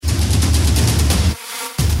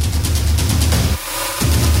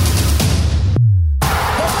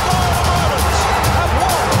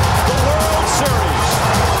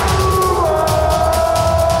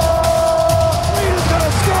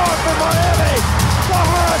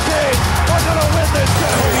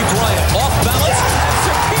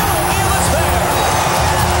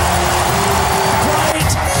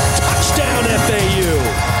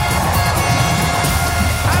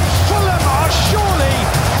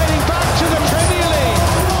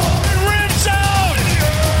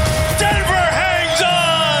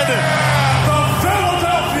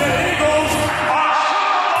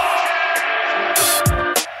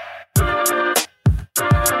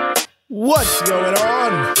What's going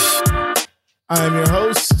on? I'm your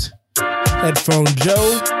host, Headphone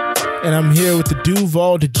Joe, and I'm here with the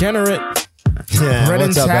Duval Degenerate. Yeah,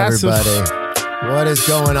 what's up, everybody? What is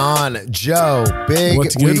going on, Joe? Big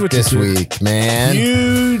week this week, man.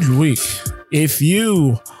 Huge week. If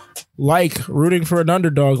you like rooting for an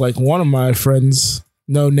underdog, like one of my friends,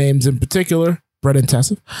 no names in particular, Brennan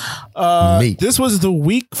Tassif, this was the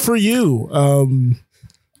week for you. A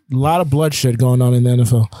lot of bloodshed going on in the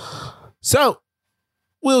NFL. So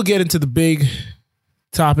we'll get into the big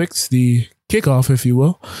topics, the kickoff, if you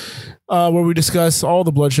will, where we discuss all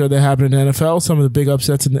the bloodshed that happened in the NFL, some of the big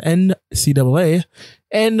upsets in the NCAA,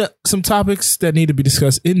 and some topics that need to be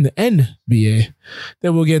discussed in the NBA.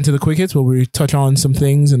 Then we'll get into the quick hits, where we touch on some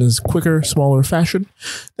things in a quicker, smaller fashion.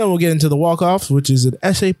 Then we'll get into the walk-offs, which is an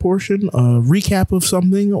essay portion, a recap of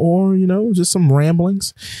something, or, just some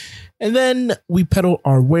ramblings. And then we peddle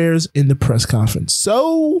our wares in the press conference.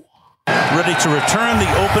 So, ready to return the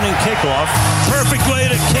opening kickoff. Perfect way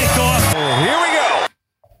to kick off. Here we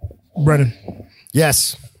go. Brennan.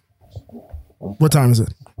 Yes. What time is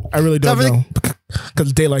it? I really don't know.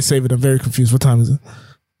 Because daylight saving, I'm very confused. What time is it?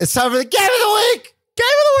 It's time for the game of the week.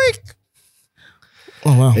 Game of the week.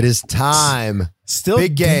 Oh, wow. It is time. Still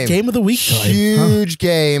big game. Game of the week. Huge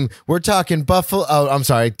game. We're talking Buffalo. Oh, I'm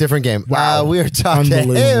sorry. Different game. Wow. We are talking.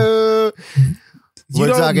 You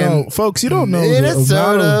don't know, folks. You don't know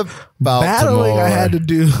Minnesota, the battling I had to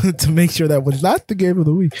do to make sure that was not the game of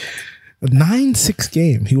the week. A 9-6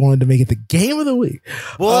 game. He wanted to make it the game of the week.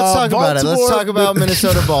 Well, let's talk about it. Let's talk about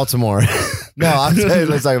Minnesota, Baltimore. No, I'm saying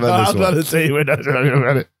let's talk about this I'm about to tell you we're not talking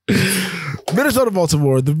about it. Minnesota,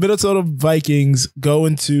 Baltimore. The Minnesota Vikings go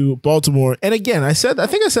into Baltimore. And again, I think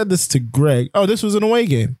I said this to Greg. Oh, this was an away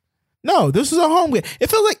game. No, this was a home game. It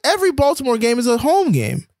feels like every Baltimore game is a home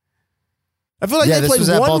game. I feel like they played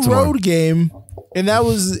one road game, and that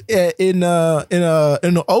was in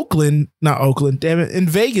Oakland, not Oakland, damn it, in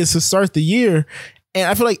Vegas to start the year. And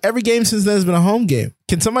I feel like every game since then has been a home game.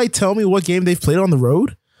 Can somebody tell me what game they've played on the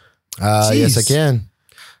road? Yes, I can.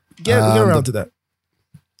 Get around to that.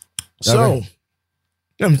 So,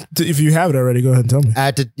 if you have it already, go ahead and tell me.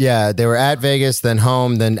 They were at Vegas, then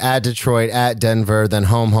home, then at Detroit, at Denver, then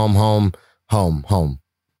home.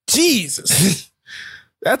 Jesus.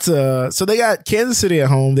 So they got Kansas City at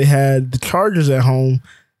home. They had the Chargers at home.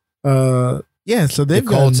 So they've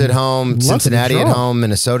got Colts at home, Cincinnati at home,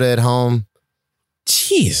 Minnesota at home.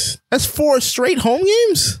 Jeez, that's 4 straight home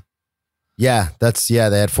games. Yeah,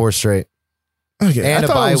 they had 4 straight. Okay, and a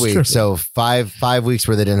bye week, so 5 weeks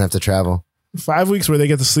where they didn't have to travel. 5 weeks where they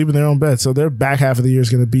get to sleep in their own bed. So their back half of the year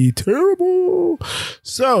is going to be terrible.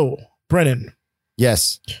 So, Brennan.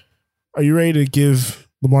 Yes. Are you ready to give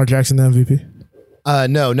Lamar Jackson the MVP?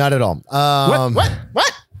 No, not at all.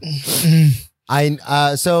 What?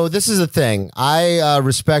 So this is a thing. I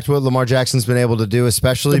respect what Lamar Jackson's been able to do,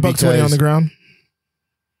 especially the because $120 on the ground.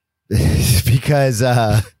 Because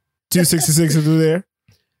 266 through there.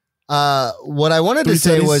 What I wanted to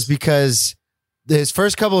say was because his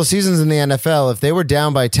first couple of seasons in the NFL, if they were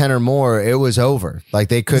down by 10 or more, it was over. Like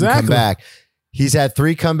they couldn't come back. He's had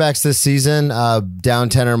 3 comebacks this season, down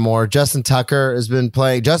 10 or more. Justin Tucker has been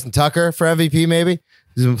playing. Justin Tucker for MVP, maybe.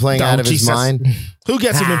 He's been playing out of his mind. Who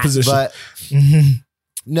gets him in position? But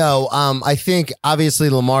no, I think obviously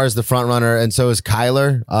Lamar is the front runner, and so is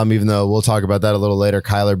Kyler. Even though we'll talk about that a little later,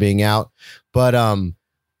 Kyler being out. But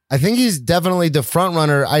I think he's definitely the front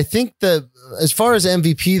runner. I think that as far as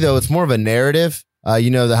MVP though, it's more of a narrative. How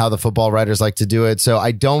the football writers like to do it. So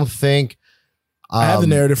I don't think. I have the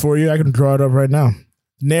narrative for you. I can draw it up right now.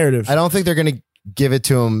 Narrative. I don't think they're going to give it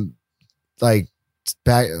to him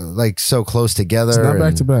so close together. It's not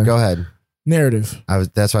back to back. Go ahead. Narrative.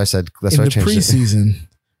 That's why I said. That's why I changed it. In the preseason,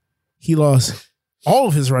 he lost all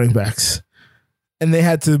of his running backs, and they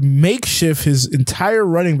had to makeshift his entire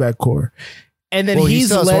running back core. And then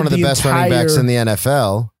he's led one of the best running backs in the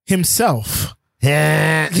NFL himself.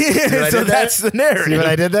 Yeah. So that's the narrative. See what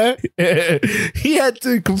I did there? They had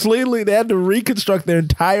to reconstruct their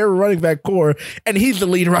entire running back core, and he's the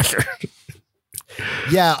lead rusher.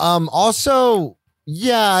 Yeah. Also,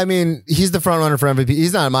 I mean, he's the front runner for MVP.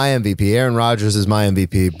 He's not my MVP. Aaron Rodgers is my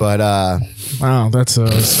MVP, but wow, that's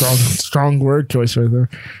a strong word choice right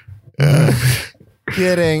there.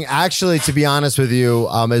 Kidding. Actually, to be honest with you,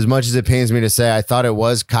 as much as it pains me to say, I thought it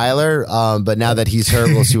was Kyler, but now that he's hurt,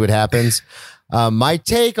 we'll see what happens. My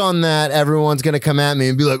take on that, everyone's going to come at me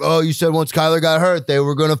and be like, oh, you said once Kyler got hurt, they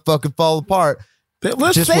were going to fucking fall apart.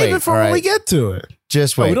 Let's save it for when we get to it.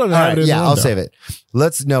 Just wait. We don't have it in I'll save it.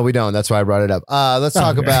 No, we don't. That's why I brought it up. Let's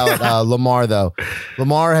talk about Lamar, though.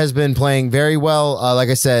 Lamar has been playing very well. Like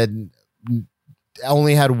I said,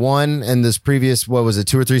 only had one in this previous, 2 or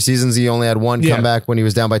 3 seasons. He only had one comeback when he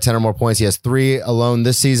was down by 10 or more points. He has 3 alone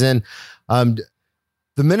this season. The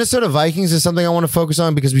Minnesota Vikings is something I want to focus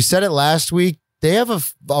on because we said it last week. They have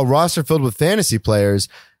a roster filled with fantasy players,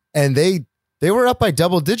 and they were up by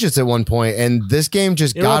double digits at one point, and this game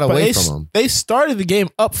just got away from them. They started the game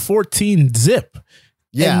up 14-zip.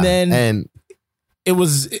 Yeah. And then it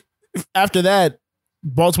was after that,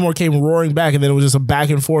 Baltimore came roaring back, and then it was just a back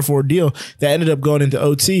and forth ordeal that ended up going into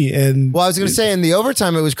OT. And I was going to say in the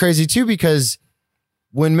overtime, it was crazy too, because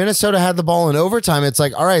when Minnesota had the ball in overtime, it's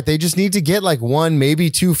like, all right, they just need to get like 1, maybe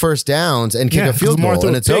 2 first downs and kick a field goal,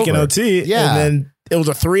 and it's over. In OT, and then it was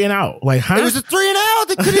a 3 and out. Like, huh? It was a 3 and out.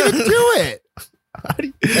 They couldn't even do it.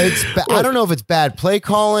 I don't know if it's bad play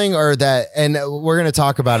calling or that, and we're going to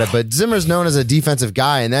talk about it, but Zimmer's known as a defensive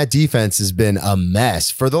guy, and that defense has been a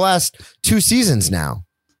mess for the last 2 seasons now.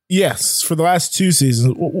 Yes, for the last 2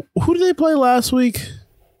 seasons. Who did they play last week?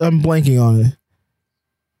 I'm blanking on it.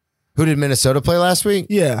 Who did Minnesota play last week?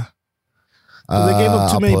 Yeah. They gave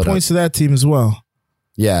up too many points to that team as well.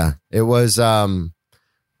 Yeah, it was...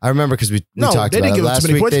 I remember because we talked about it last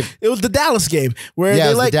week. It was the Dallas game where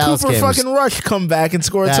they let Cooper fucking Rush come back and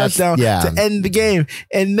score a touchdown to end the game.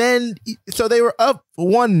 And then, so they were up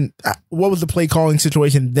 1. What was the play calling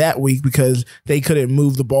situation that week? Because they couldn't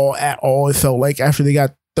move the ball at all. It felt like after they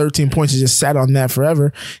got 13 points, they just sat on that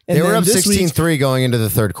forever. And they were up 16-3 going into the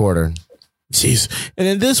third quarter. Jeez. And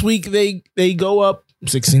then this week they go up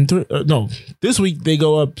 16-3. No, this week they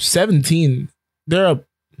go up 17. They're up.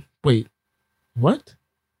 Wait, what?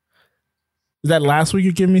 Is that last week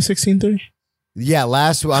you're giving me 16-3? Yeah,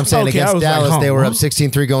 I'm saying against Dallas, they were up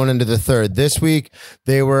 16-3 going into the third. This week,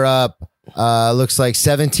 they were up, looks like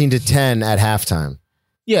 17-10 at halftime.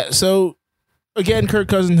 Yeah, so again, Kirk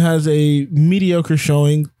Cousins has a mediocre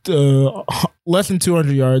showing, less than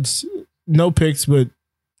 200 yards, no picks, but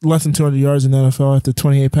less than 200 yards in the NFL after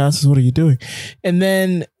 28 passes. What are you doing? And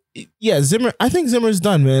then, Zimmer. I think Zimmer's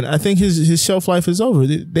done, man. I think his shelf life is over.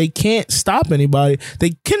 They can't stop anybody. They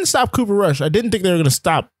couldn't stop Cooper Rush. I didn't think they were going to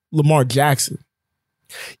stop Lamar Jackson.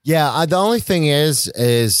 Yeah, the only thing is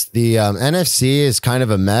the NFC is kind of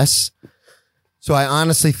a mess. So I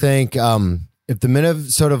honestly think if the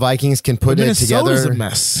Minnesota Vikings can put it together, Minnesota's a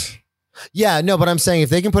mess. Yeah, no, but I'm saying if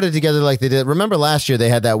they can put it together like they did. Remember last year they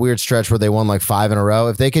had that weird stretch where they won like 5 in a row.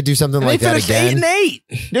 If they could do something like that again, they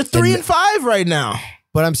finished 8-8. They're 3-5 right now.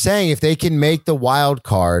 But I'm saying if they can make the wild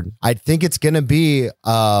card, I think it's going to be...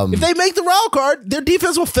 if they make the wild card, their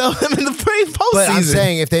defense will fail them in the postseason. But I'm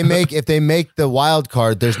saying if they make the wild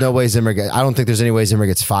card, there's no way I don't think there's any way Zimmer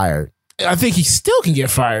gets fired. I think he still can get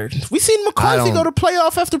fired. We've seen McCarthy go to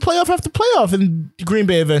playoff after playoff after playoff, and Green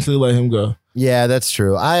Bay eventually let him go. Yeah, that's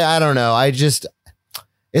true. I don't know.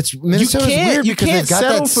 It's Minnesota's weird because they've got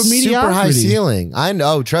that super high ceiling. I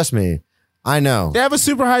know. Trust me. I know. They have a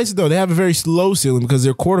super high, though. They have a very low ceiling because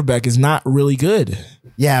their quarterback is not really good.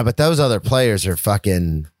 Yeah, but those other players are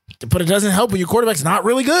fucking... But it doesn't help when your quarterback's not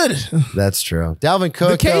really good. That's true. Dalvin Cook,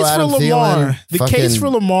 the case Adam for Lamar, Thielen, case for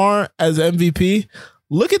Lamar as MVP,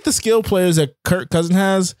 look at the skill players that Kirk Cousins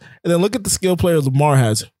has, and then look at the skill players Lamar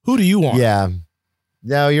has. Who do you want? Yeah.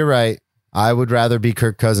 No, you're right. I would rather be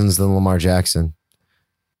Kirk Cousins than Lamar Jackson.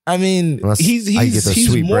 I mean, he's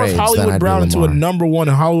morphed Hollywood Brown into a number one,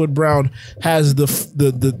 and Hollywood Brown has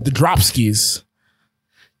the drop skis.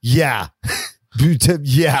 Yeah.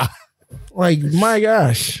 Yeah. Like, my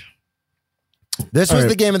gosh. This was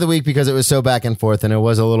the game of the week because it was so back and forth, and it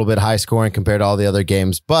was a little bit high scoring compared to all the other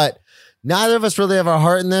games. But neither of us really have our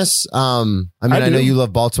heart in this. I know you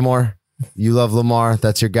love Baltimore. You love Lamar.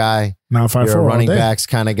 That's your guy. You're a running backs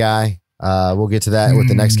kind of guy. We'll get to that with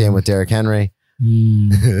the next game with Derrick Henry.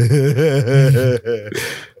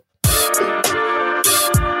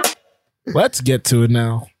 Let's get to it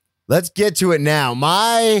now.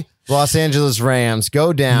 My Los Angeles Rams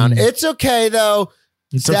go down. It's okay, though.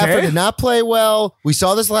 Stafford did not play well. We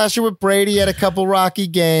saw this last year with Brady. Had a couple rocky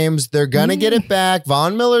games. They're going to get it back.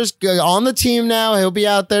 Von Miller's on the team now. He'll be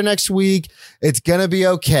out there next week. It's going to be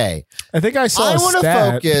okay. I think I want to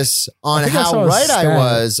focus on how right I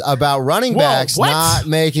was about running backs not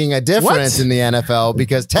making a difference in the NFL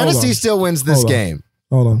because Tennessee still wins this game.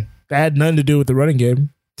 Hold on. That had nothing to do with the running game.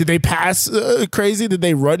 Did they pass crazy? Did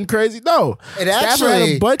they run crazy? No. Stafford had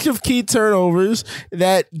a bunch of key turnovers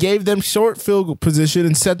that gave them short field position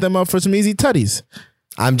and set them up for some easy tutties.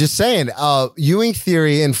 I'm just saying, Ewing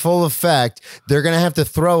theory in full effect. They're going to have to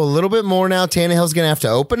throw a little bit more now. Tannehill's going to have to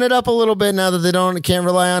open it up a little bit now that they can't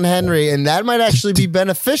rely on Henry, and that might actually be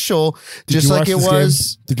beneficial, just like it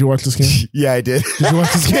was. Did you watch this game? Yeah, I did. Did you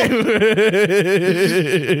watch this game?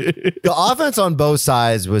 The offense on both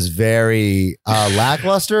sides was very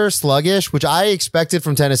lackluster, sluggish, which I expected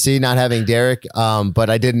from Tennessee, not having Derek, but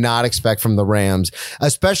I did not expect from the Rams,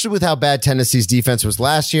 especially with how bad Tennessee's defense was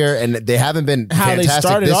last year, and they haven't been fantastic.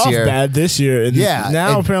 Started off bad this year, and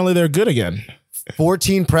now apparently they're good again.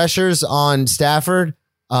 14 pressures on Stafford.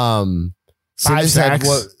 5 sacks.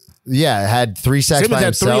 Had 3 sacks by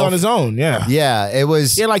himself. 3 on his own. Yeah, it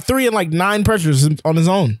was. He had like 3 and like 9 pressures on his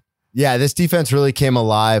own. Yeah, this defense really came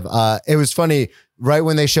alive. It was funny. Right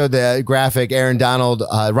when they showed the graphic, Aaron Donald,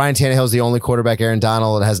 Ryan Tannehill is the only quarterback Aaron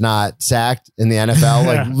Donald has not sacked in the NFL.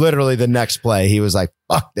 Like literally the next play, he was like,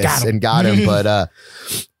 "Fuck this," and got him.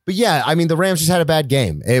 But yeah, I mean, the Rams just had a bad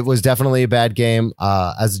game. It was definitely a bad game.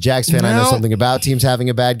 As a Jags fan, I know something about teams having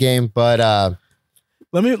a bad game, but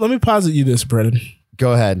let me posit you this, Brennan.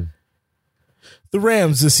 Go ahead. The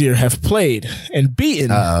Rams this year have played and beaten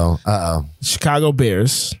Chicago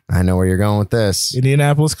Bears. I know where you're going with this.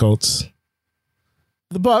 Indianapolis Colts.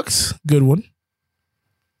 The Bucks, good one.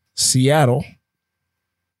 Seattle,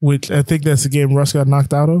 which I think that's the game Russ got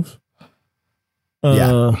knocked out of.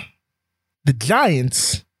 The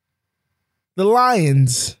Giants, the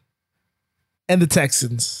Lions, and the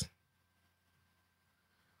Texans.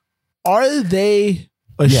 Are they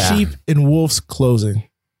a sheep in wolf's clothing?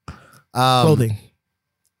 Clothing.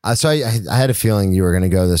 So I had a feeling you were going to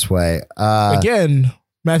go this way. Again,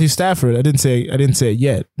 Matthew Stafford. I didn't say it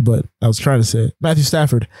yet, but I was trying to say it. Matthew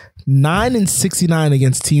Stafford, 9-69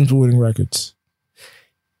 against teams with winning records.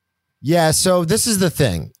 Yeah. So this is the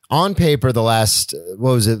thing. On paper, the last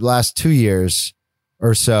 2 years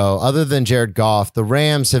or so, other than Jared Goff, the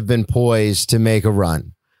Rams have been poised to make a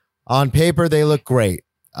run. On paper, they look great.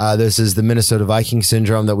 This is the Minnesota Vikings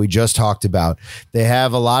syndrome that we just talked about. They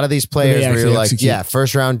have a lot of these players where you're like,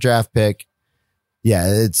 first round draft pick.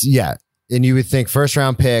 And you would think first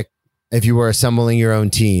round pick if you were assembling your own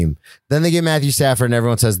team. Then they get Matthew Stafford and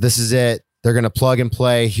everyone says, this is it. They're going to plug and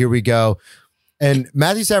play. Here we go. And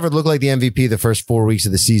Matthew Stafford looked like the MVP the first 4 weeks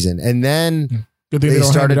of the season. And then they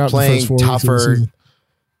started playing tougher.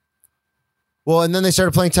 Well, and then they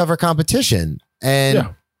started playing tougher competition.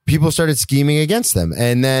 And people started scheming against them.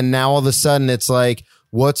 And then now all of a sudden it's like,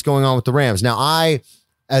 what's going on with the Rams? Now, I,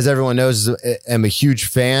 as everyone knows, am a huge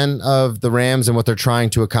fan of the Rams and what they're trying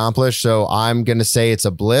to accomplish. So I'm going to say it's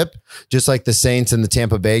a blip, just like the Saints in the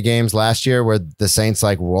Tampa Bay games last year where the Saints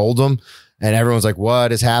like rolled them. And everyone's like,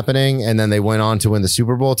 what is happening? And then they went on to win the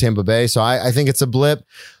Super Bowl, Tampa Bay. So I think it's a blip.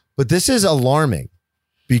 But this is alarming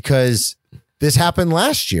because this happened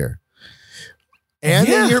last year and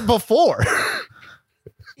the year before.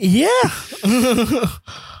 It's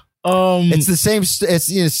the same.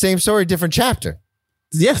 It's same story, different chapter.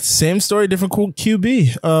 Yeah, same story, different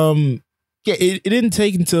QB. It didn't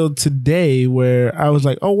take until today where I was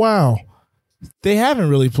like, oh wow, they haven't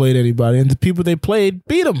really played anybody, and the people they played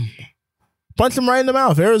beat them. Punch them right in the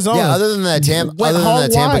mouth. Arizona. Yeah, other than that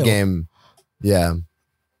Tampa game. Yeah.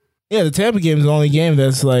 Yeah, the Tampa game is the only game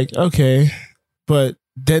that's like, okay. But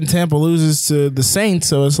then Tampa loses to the Saints,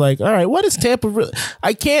 so it's like, all right, what is Tampa really?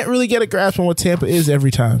 I can't really get a grasp on what Tampa is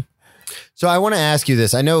every time. So I want to ask you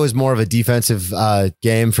this. I know it was more of a defensive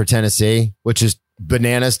game for Tennessee, which is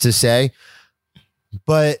bananas to say.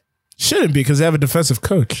 But shouldn't be because they have a defensive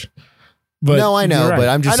coach. But no, I know, but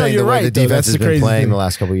I'm just saying the way the defense has been playing the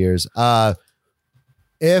last couple of years.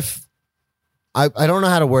 If I don't know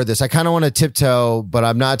how to word this, I kind of want to tiptoe, but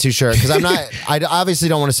I'm not too sure because I obviously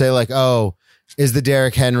don't want to say like, oh, is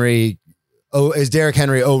Derrick Henry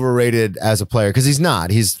overrated as a player? Because he's not.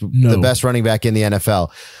 He's the best running back in the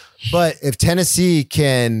NFL. But if Tennessee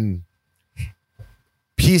can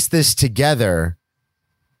piece this together,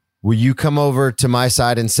 will you come over to my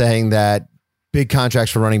side and saying that big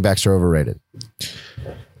contracts for running backs are overrated?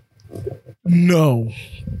 No.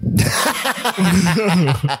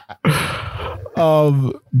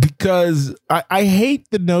 Because I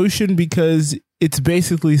hate the notion because it's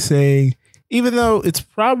basically saying, even though it's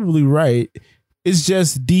probably right, it's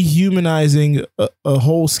just dehumanizing a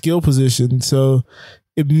whole skill position. So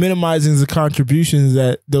it minimizes the contributions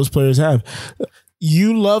that those players have.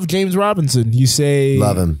 You love James Robinson. You say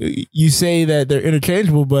love him. You say that they're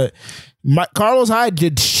interchangeable, but Carlos Hyde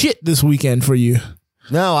did shit this weekend for you.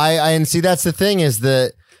 No, and see that's the thing is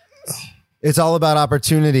that it's all about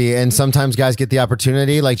opportunity, and sometimes guys get the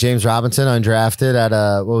opportunity, like James Robinson, undrafted at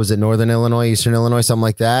Northern Illinois, Eastern Illinois, something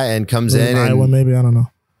like that, and comes in Iowa, maybe I don't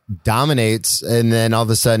know. dominates, and then all of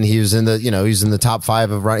a sudden he was in the top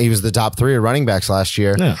 5 of he was the top 3 of running backs last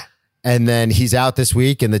year. Yeah. And then he's out this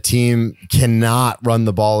week and the team cannot run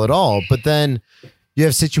the ball at all. But then you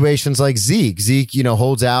have situations like Zeke. Zeke,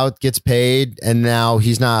 holds out, gets paid, and now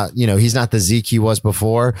he's not the Zeke he was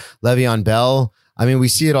before. Le'Veon Bell. I mean, we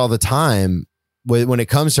see it all the time when it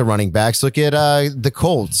comes to running backs. Look at the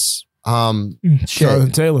Colts.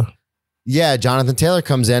 Jonathan Taylor. Yeah, Jonathan Taylor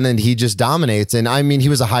comes in and he just dominates. And I mean, he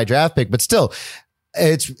was a high draft pick, but still,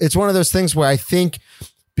 it's one of those things where I think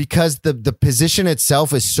because the position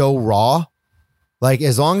itself is so raw, like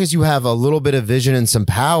as long as you have a little bit of vision and some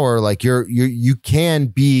power, like you can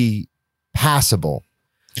be passable.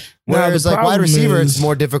 Whereas like wide receiver, it's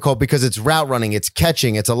more difficult because it's route running, it's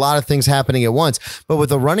catching, it's a lot of things happening at once. But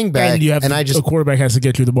with a running back, a quarterback has to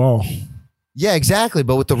get you the ball. Yeah, exactly.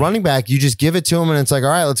 But with the running back, you just give it to him and it's like, all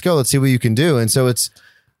right, let's go. Let's see what you can do. And so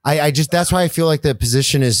that's why I feel like the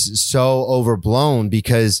position is so overblown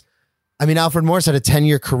because I mean, Alfred Morris had a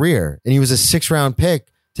 10-year career and he was a 6th-round pick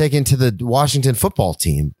taken to the Washington football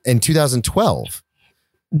team in 2012.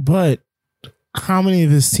 But how many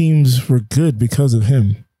of his teams were good because of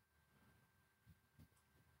him?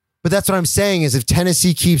 But that's what I'm saying is if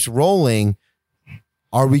Tennessee keeps rolling,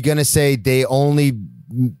 are we going to say they only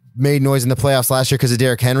made noise in the playoffs last year because of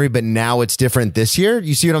Derrick Henry, but now it's different this year?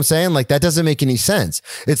 You see what I'm saying? Like that doesn't make any sense.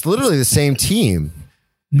 It's literally the same team.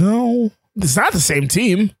 No, it's not the same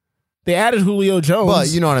team. They added Julio Jones. Well,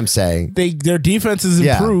 you know what I'm saying. Their defense is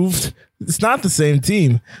improved. Yeah. It's not the same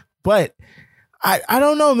team. But I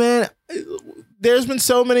don't know, man. There's been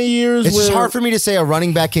so many years it's just hard for me to say a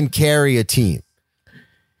running back can carry a team.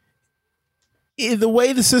 The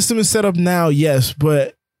way the system is set up now, yes,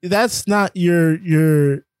 but that's not your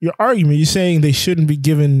argument. You're saying they shouldn't be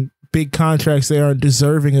given big contracts. They aren't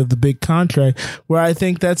deserving of the big contract, where I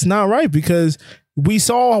think that's not right because we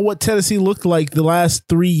saw what Tennessee looked like the last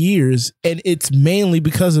 3 years, and it's mainly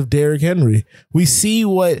because of Derrick Henry. We see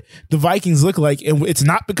what the Vikings look like, and it's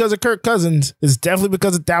not because of Kirk Cousins. It's definitely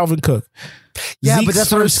because of Dalvin Cook. Yeah, Zeke's but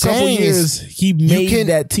that's what I'm saying. He made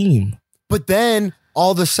that team. But then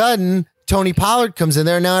all of a sudden, Tony Pollard comes in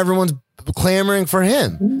there, and now everyone's clamoring for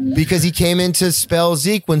him because he came in to spell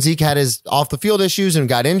Zeke when Zeke had his off the field issues and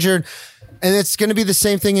got injured. And it's going to be the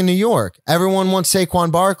same thing in New York. Everyone wants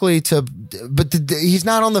Saquon Barkley but he's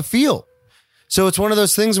not on the field. So it's one of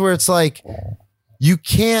those things where it's like, you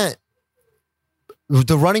can't,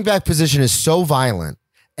 the running back position is so violent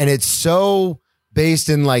and it's so based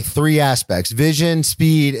in like 3 aspects: vision,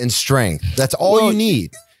 speed, and strength. That's all you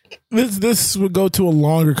need. This would go to a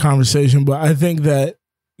longer conversation, but I think that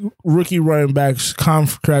rookie running backs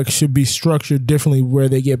contracts should be structured differently where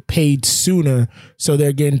they get paid sooner, so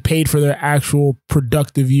they're getting paid for their actual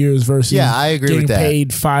productive years versus I agree getting with that.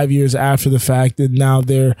 paid 5 years after the fact, and now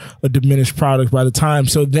they're a diminished product by the time.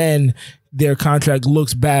 So then their contract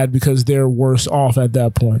looks bad because they're worse off at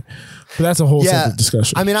that point. But that's a whole separate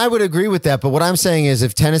discussion. I mean, I would agree with that, but what I'm saying is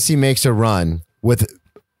if Tennessee makes a run with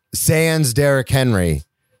sans Derrick Henry,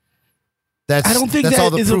 I don't think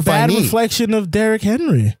that is a bad reflection of Derrick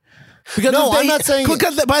Henry. Because I'm not saying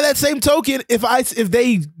because by that same token, if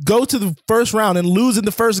they go to the first round and lose in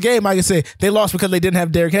the first game, I can say they lost because they didn't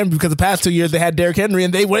have Derrick Henry, because the past 2 years they had Derrick Henry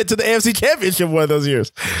and they went to the AFC Championship one of those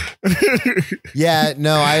years. Yeah,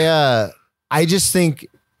 no, I just think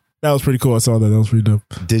that was pretty cool. I saw that. That was pretty dope.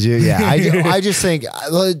 Did you? Yeah. I just think,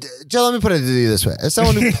 Joe, let me put it to you this way. As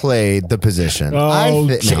someone who played the position, I'm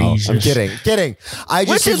kidding.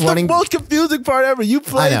 Which is the most confusing part ever. You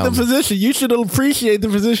played the position. You should appreciate the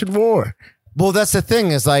position more. Well, that's the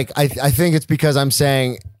thing is like, I think it's because I'm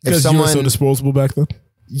saying if someone, you were so disposable back then.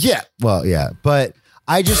 Yeah. Well, yeah. But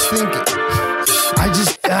I just think,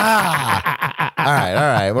 all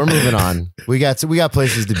right. We're moving on. We got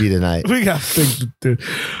places to be tonight. We got things to do.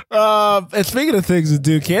 And speaking of things to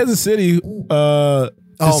do, Kansas City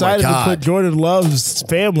decided to put Jordan Love's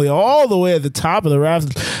family all the way at the top of the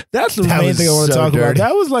rafters. That's the main thing I want to talk about.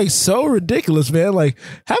 That was like so ridiculous, man. Like,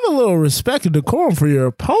 have a little respect and decorum for your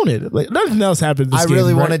opponent. Like, nothing else happened. I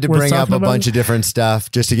really wanted to bring up a bunch of different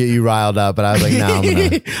stuff just to get you riled up, but I was like, no, I'm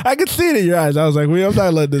gonna. I could see it in your eyes. I was like, I'm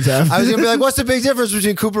not letting this happen. I was gonna be like, what's the big difference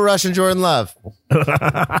between Cooper Rush and Jordan Love?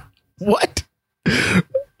 What?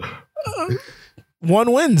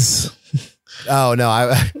 One wins. Oh no,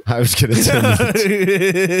 I was gonna say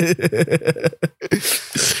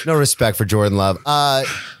no respect for Jordan Love.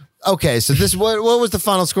 Okay, so this what was the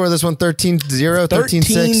final score of this one? 13-0,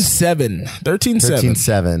 13-6?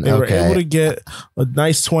 13-7. They were able to get a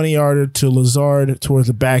nice 20-yarder to Lazard towards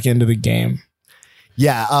the back end of the game.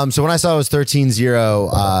 Yeah. So when I saw it was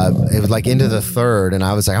 13-0, it was like into the third, and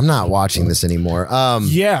I was like, I'm not watching this anymore.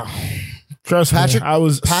 Yeah. Trust me, I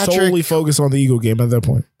was solely focused on the Eagle game at that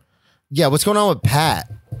point. Yeah, what's going on with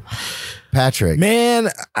Patrick? Man,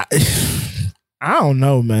 I don't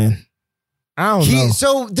know, man. I don't know.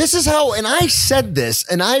 So this is how, and I said this,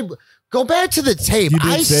 and I go back to the tape. You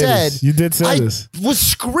did say this. I was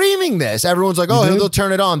screaming this. Everyone's like, oh, they'll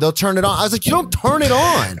turn it on. They'll turn it on. I was like, you don't turn it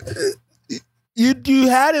on. You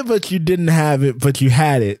had it, but you didn't have it, but you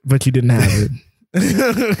had it, but you didn't have it.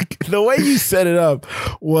 The way you set it up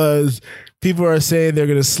was people are saying they're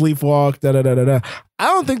going to sleepwalk, da-da-da-da-da. I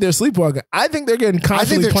don't think they're sleepwalking. I think they're getting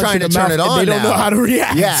constantly punched in the mouth and they don't know how to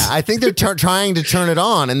react. Yeah, I think they're trying to turn it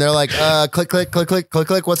on, and they're like, click, click, click, click, click,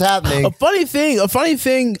 click. What's happening? A funny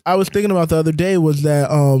thing I was thinking about the other day was that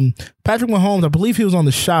Patrick Mahomes, I believe he was on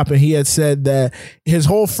The Shop, and he had said that his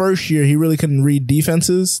whole first year he really couldn't read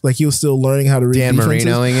defenses. Like he was still learning how to read Dan defenses.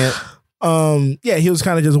 Marinoing it. Yeah, he was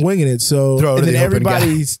kind of just winging it. So and then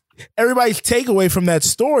everybody's takeaway from that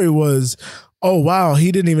story was, oh wow,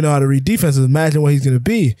 he didn't even know how to read defenses. Imagine what he's going to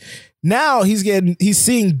be. Now he's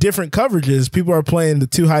seeing different coverages. People are playing the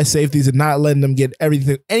two high safeties and not letting them get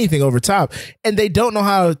anything over top, and they don't know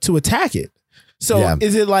how to attack it. So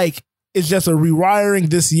is it like it's just a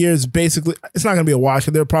rewiring this year? Is basically, it's not going to be a wash,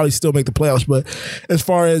 and they'll probably still make the playoffs. But as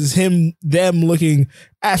far as them looking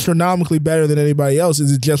astronomically better than anybody else,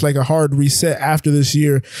 is it just like a hard reset after this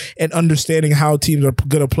year and understanding how teams are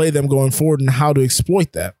going to play them going forward and how to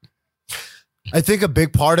exploit that? I think a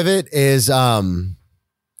big part of it is,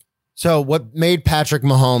 so what made Patrick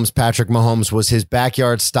Mahomes was his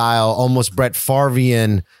backyard style, almost Brett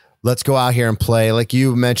Favre-ian, let's go out here and play. Like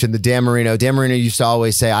you mentioned, the Dan Marino. Dan Marino used to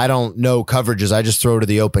always say, I don't know coverages. I just throw to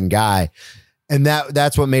the open guy. And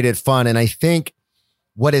that's what made it fun. And I think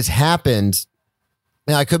what has happened,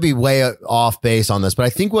 and I could be way off base on this, but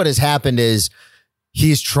I think what has happened is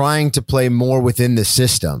he's trying to play more within the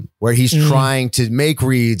system where he's trying to make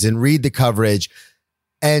reads and read the coverage.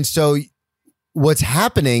 And so what's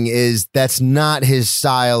happening is that's not his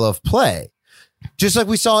style of play. Just like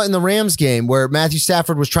we saw in the Rams game where Matthew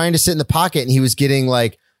Stafford was trying to sit in the pocket and he was getting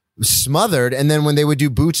like smothered. And then when they would do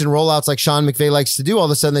boots and rollouts like Sean McVay likes to do, all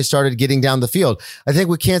of a sudden they started getting down the field. I think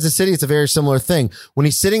with Kansas City, it's a very similar thing. When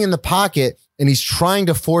he's sitting in the pocket and he's trying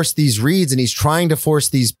to force these reads and he's trying to force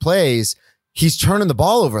these plays, he's turning the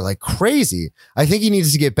ball over like crazy. I think he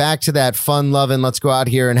needs to get back to that fun loving, let's go out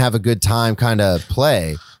here and have a good time kind of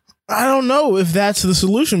play. I don't know if that's the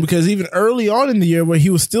solution, because even early on in the year where he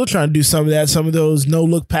was still trying to do some of that, some of those no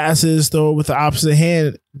look passes, throw with the opposite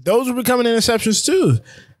hand, those were becoming interceptions too.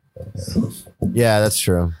 Yeah, that's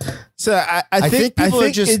true. So I think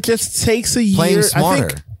it just takes a year. Playing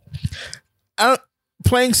smarter.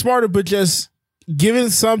 Playing smarter, but just giving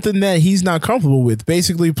something that he's not comfortable with.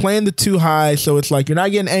 Basically playing the too high, so it's like you're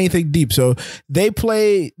not getting anything deep. So they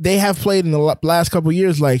have played in the last couple of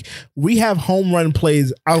years, like we have home run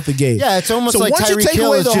plays out the gate. Yeah, it's almost like Tyreek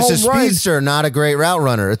Hill is just a speedster, not a great route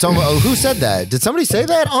runner. It's almost, who said that? Did somebody say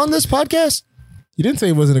that on this podcast? You didn't say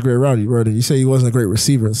he wasn't a great route runner. You say he wasn't a great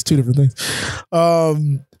receiver. It's two different things.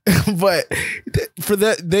 But for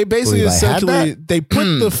that, they basically essentially they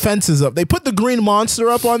put the fences up. They put the green monster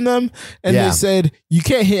up on them, and they said you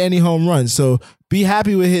can't hit any home runs. So be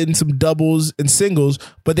happy with hitting some doubles and singles.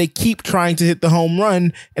 But they keep trying to hit the home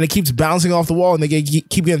run, and it keeps bouncing off the wall, and they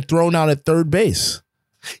keep getting thrown out at third base.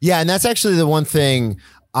 Yeah, and that's actually the one thing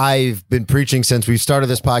I've been preaching since we started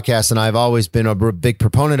this podcast, and I've always been a big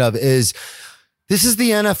proponent of is. This is the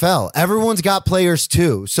NFL. Everyone's got players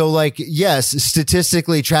too. So like, yes,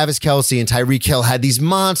 statistically, Travis Kelce and Tyreek Hill had these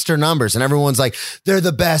monster numbers and everyone's like, they're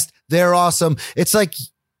the best. They're awesome. It's like,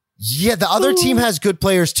 yeah, the other team has good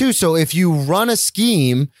players too. So if you run a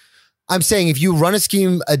scheme, I'm saying if you run a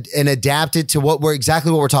scheme and adapt it to what we're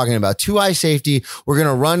talking about, two high safety, we're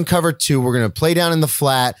going to run cover two. We're going to play down in the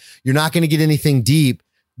flat. You're not going to get anything deep.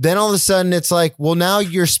 Then all of a sudden it's like, well, now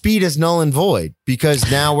your speed is null and void because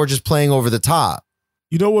now we're just playing over the top.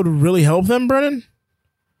 You know what would really help them, Brennan?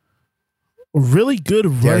 A really good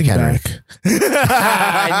running back.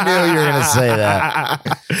 I knew you were going to say that.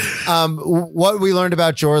 What we learned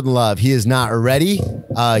about Jordan Love, he is not ready.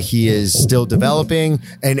 He is still developing.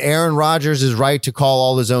 And Aaron Rodgers is right to call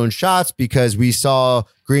all his own shots because we saw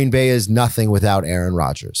Green Bay is nothing without Aaron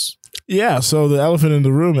Rodgers. Yeah, so the elephant in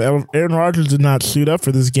the room, Aaron Rodgers did not suit up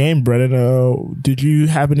for this game, Brennan. Did you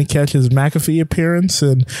happen to catch his McAfee appearance?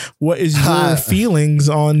 And what is your feelings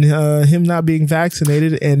on him not being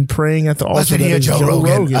vaccinated and praying at the altar that is Joe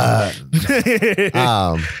Rogan?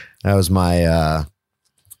 That was my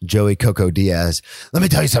Joey Coco Diaz. Let me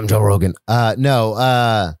tell you something, Joe Rogan.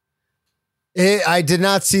 I did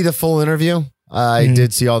not see the full interview. I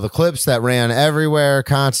did see all the clips that ran everywhere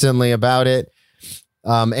constantly about it.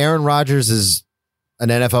 Aaron Rodgers is an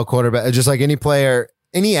NFL quarterback, just like any player,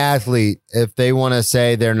 any athlete. If they want to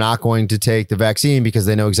say they're not going to take the vaccine because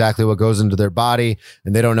they know exactly what goes into their body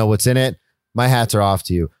and they don't know what's in it, my hats are off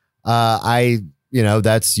to you.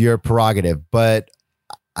 That's your prerogative, but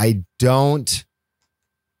I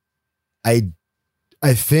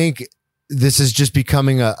think this is just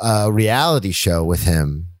becoming a reality show with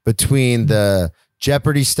him, between the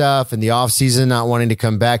Jeopardy stuff and the offseason not wanting to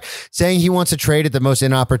come back, saying he wants to trade at the most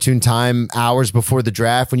inopportune time, hours before the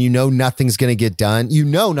draft, when nothing's going to get done.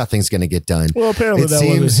 Nothing's going to get done. Well, apparently that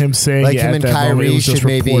wasn't him saying like him and Kyrie should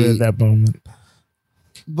maybe at that moment.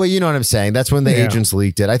 But you know what I'm saying? That's when the agents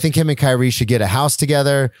leaked it. I think him and Kyrie should get a house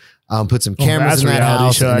together, put some cameras in that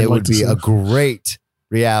house, and it would be a great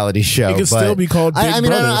reality show. It could still be called Big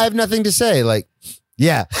Brother. I have nothing to say.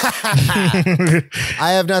 Yeah.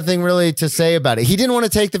 I have nothing really to say about it. He didn't want to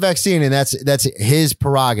take the vaccine, and that's his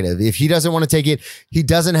prerogative. If he doesn't want to take it, he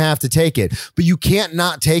doesn't have to take it. But you can't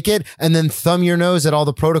not take it and then thumb your nose at all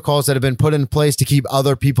the protocols that have been put in place to keep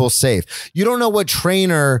other people safe. You don't know what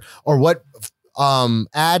trainer or what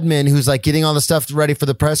admin who's getting all the stuff ready for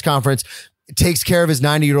the press conference takes care of his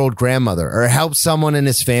 90-year-old grandmother or helps someone in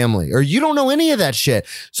his family, or you don't know any of that shit.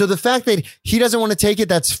 So the fact that he doesn't want to take it,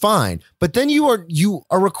 that's fine. But then you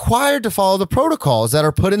are required to follow the protocols that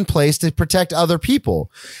are put in place to protect other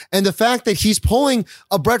people. And the fact that he's pulling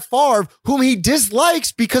a Brett Favre, whom he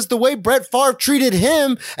dislikes because the way Brett Favre treated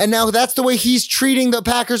him, and now that's the way he's treating the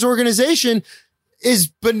Packers organization,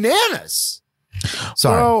 is bananas.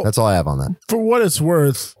 Sorry, that's all I have on that. For what it's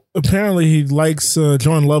worth, apparently he likes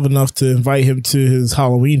Jordan Love enough to invite him to his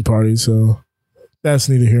Halloween party, so that's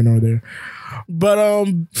neither here nor there. But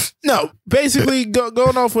no, basically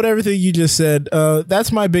going off with everything you just said,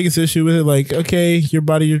 that's my biggest issue with it. Okay, your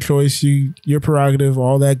body, your choice, your prerogative,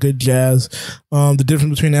 all that good jazz. The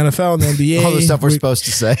difference between the NFL and the NBA, all the stuff we're supposed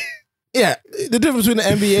to say. Yeah, the difference between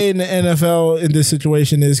the NBA and the NFL in this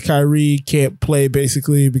situation is Kyrie can't play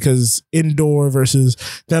basically because indoor versus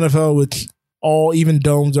the NFL, which even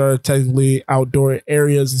domes are technically outdoor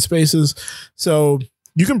areas and spaces. So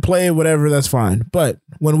you can play whatever, that's fine. But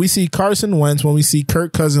when we see Carson Wentz, when we see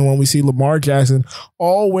Kirk Cousins, when we see Lamar Jackson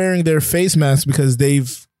all wearing their face masks because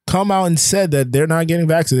they've come out and said that they're not getting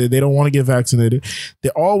vaccinated, they don't want to get vaccinated.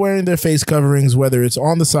 They're all wearing their face coverings, whether it's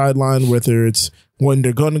on the sideline, whether it's when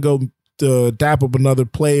they're going to go to dap up another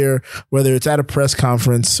player, whether it's at a press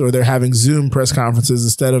conference or they're having Zoom press conferences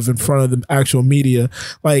instead of in front of the actual media.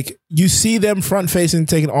 You see them front facing,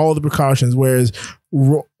 taking all the precautions, whereas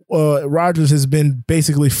Rodgers has been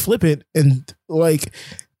basically flippant and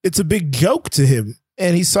it's a big joke to him.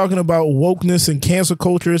 And he's talking about wokeness and cancel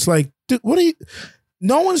culture. It's dude,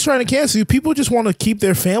 no one's trying to cancel you. People just want to keep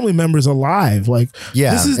their family members alive.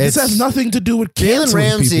 This has nothing to do with canceling Jalen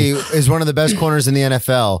Ramsey people. Is one of the best corners in the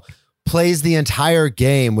NFL. Plays the entire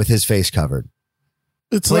game with his face covered.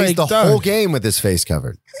 Plays the whole game with his face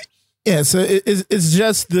covered. Yeah, so it's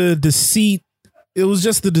just the deceit. It was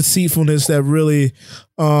just the deceitfulness that really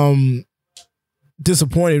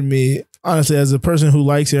disappointed me, honestly, as a person who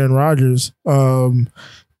likes Aaron Rodgers.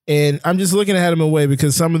 And I'm just looking at him away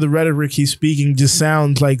because some of the rhetoric he's speaking just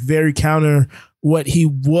sounds very counter what he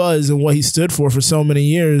was and what he stood for so many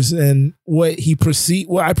years and what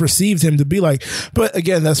I perceived him to be like. But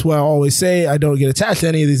again, that's why I always say I don't get attached to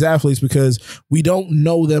any of these athletes because we don't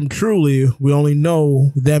know them truly. We only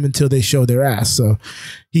know them until they show their ass. So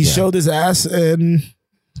he showed his ass and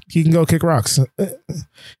he can go kick rocks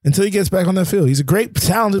until he gets back on that field. He's a great,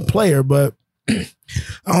 talented player, but I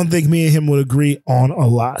don't think me and him would agree on a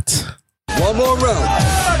lot. One more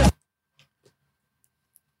round.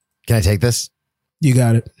 Can I take this? You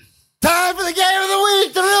got it. Time for the game of the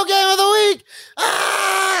week, the real game of the week.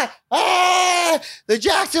 The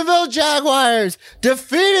Jacksonville Jaguars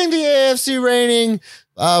defeating the AFC reigning,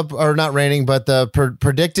 or not reigning, but the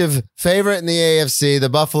predictive favorite in the AFC, the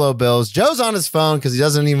Buffalo Bills. Joe's on his phone because he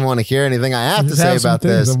doesn't even want to hear anything I have to say about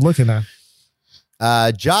this. I'm looking at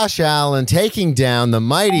Josh Allen taking down the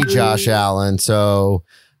mighty Josh Allen. So,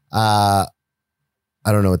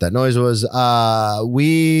 I don't know what that noise was.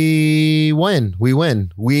 We win.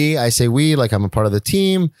 I say we like I'm a part of the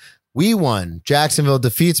team. We won. Jacksonville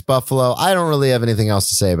defeats Buffalo. I don't really have anything else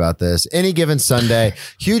to say about this. Any given Sunday,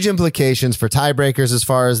 huge implications for tiebreakers as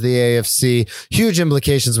far as the AFC. Huge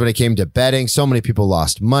implications when it came to betting. So many people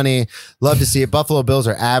lost money. Love to see it. Buffalo Bills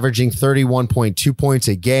are averaging 31.2 points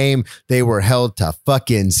a game. They were held to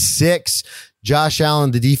fucking 6. Josh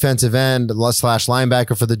Allen, the defensive end /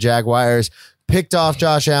 linebacker for the Jaguars, picked off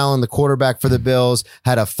Josh Allen, the quarterback for the Bills,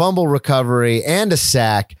 had a fumble recovery and a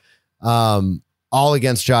sack, all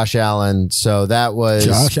against Josh Allen. So that was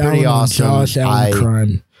pretty awesome. Josh Allen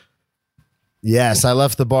crime. Yes, I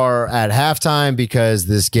left the bar at halftime because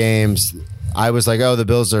this game's, I was like, oh, the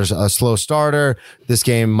Bills are a slow starter. This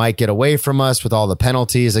game might get away from us with all the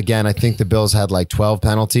penalties. Again, I think the Bills had like 12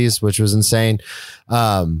 penalties, which was insane.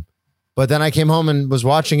 But then I came home and was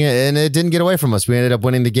watching it, and it didn't get away from us. We ended up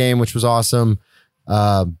winning the game, which was awesome.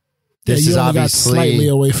 This is obviously got slightly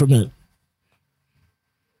away from it.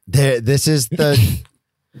 This is the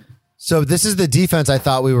defense I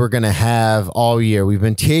thought we were going to have all year. We've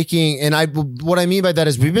been taking, what I mean by that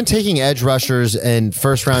is we've been taking edge rushers and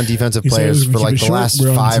first round defensive players for like the last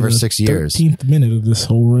 5 or 6 years. 13th minute of this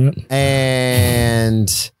whole rant.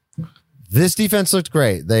 And this defense looked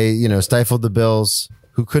great. They, stifled the Bills,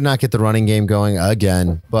 who could not get the running game going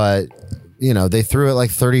again, but they threw it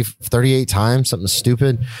like 38 times, something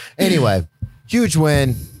stupid. Anyway, huge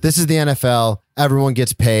win. This is the NFL. Everyone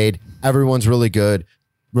gets paid. Everyone's really good.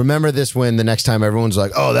 Remember this win the next time everyone's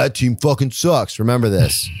like, oh, that team fucking sucks. Remember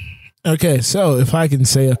this. Okay, so if I can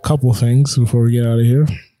say a couple things before we get out of here.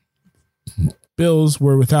 Bills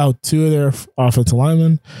were without 2 of their offensive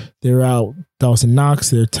linemen. They're out Dawson Knox,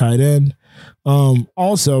 their tight end.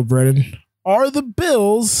 Also, Brennan, are the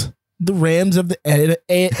Bills the Rams of the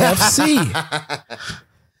AFC?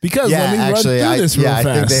 Because let me run through this real fast.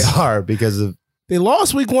 I think they are because of... They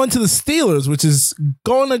lost week 1 to the Steelers, which is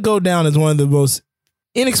going to go down as one of the most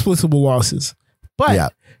inexplicable losses.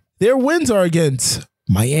 But their wins are against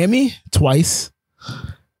Miami twice,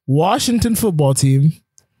 Washington football team,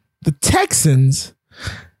 the Texans,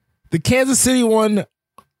 the Kansas City one.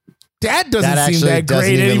 That doesn't seem that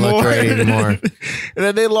great anymore. And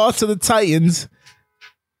then they lost to the Titans,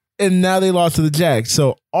 and now they lost to the Jags.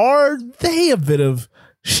 So are they a bit of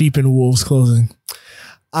sheep and wolves clothing?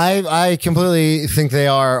 I completely think they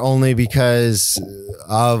are, only because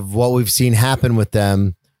of what we've seen happen with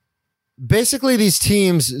them. Basically, these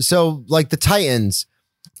teams, so like the Titans,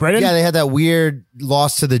 Brennan? Yeah, they had that weird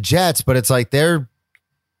loss to the Jets, but it's like they're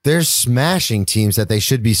smashing teams that they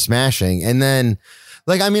should be smashing. And then,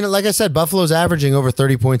 like I said, Buffalo's averaging over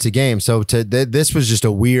 30 points a game. So this was just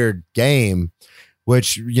a weird game,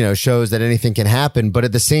 which, shows that anything can happen. But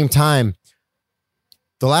at the same time,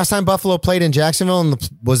 the last time Buffalo played in Jacksonville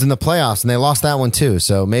was in the playoffs, and they lost that one too.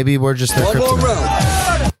 So maybe we're just their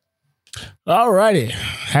kryptonite. All righty.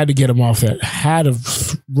 Had to get him off that. Had to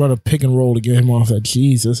run a pick and roll to get him off that.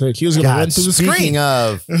 Jesus. He was going to run through the screen. Speaking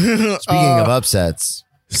of upsets.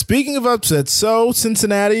 Speaking of upsets, so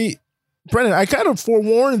Cincinnati, Brennan, I kind of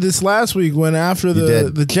forewarned this last week when after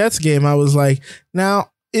the Jets game, I was like,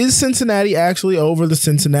 now, is Cincinnati actually over the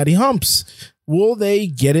Cincinnati humps? Will they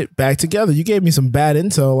get it back together? You gave me some bad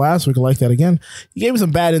intel last week. I like that again. You gave me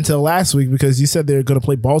some bad intel last week because you said they were going to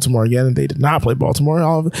play Baltimore again, and they did not play Baltimore.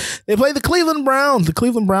 They played the Cleveland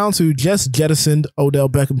Browns, who just jettisoned Odell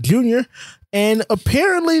Beckham Jr., and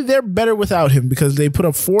apparently they're better without him because they put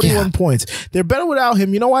up 41 points. They're better without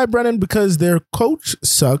him. You know why, Brennan? Because their coach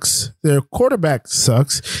sucks, their quarterback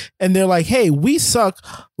sucks, and they're like, hey, we suck.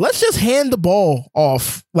 Let's just hand the ball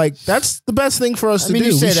off. Like, that's the best thing for us to do.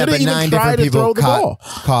 You say that, but 9 different people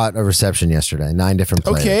caught a reception yesterday. 9 different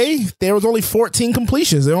players. Okay, there was only 14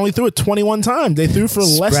 completions. They only threw it 21 times. They threw for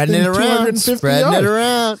less than 250 Spreading yards. it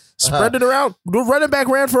around. Spread it around. The running back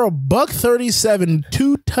ran for $137,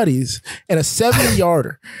 2 tutties, and a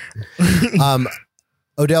 70-yarder.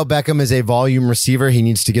 Odell Beckham is a volume receiver. He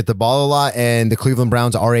needs to get the ball a lot, and the Cleveland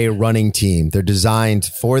Browns are a running team. They're designed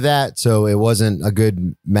for that, so it wasn't a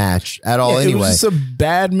good match at all anyway. It was just a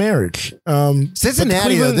bad marriage.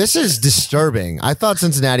 Cincinnati, though, this is disturbing. I thought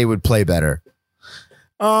Cincinnati would play better.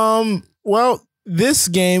 Well, this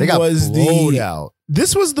game was out.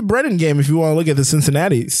 This was the Brennan game, if you want to look at the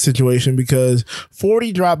Cincinnati situation, because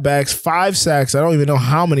 40 dropbacks, 5 sacks. I don't even know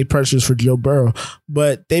how many pressures for Joe Burrow,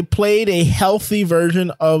 but they played a healthy version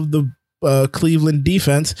of the Cleveland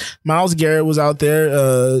defense. Myles Garrett was out there.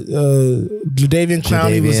 Jadeveon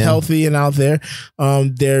Clowney was healthy and out there.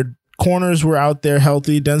 Their corners were out there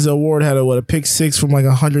healthy. Denzel Ward had a pick 6 from like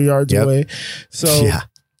 100 yards away. So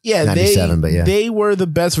yeah, they were the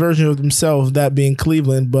best version of themselves, that being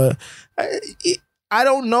Cleveland. But I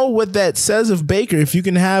don't know what that says of Baker. If you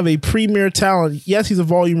can have a premier talent, yes, he's a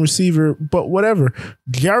volume receiver, but whatever.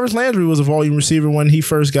 Jarvis Landry was a volume receiver when he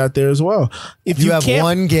first got there as well. If you have can't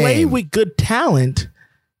one game, play with good talent,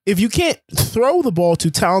 if you can't throw the ball to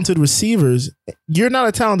talented receivers, you're not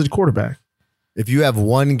a talented quarterback. If you have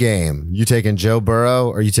one game, you taking Joe Burrow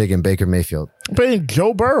or you taking Baker Mayfield? I'm taking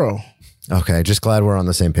Joe Burrow. Okay, just glad we're on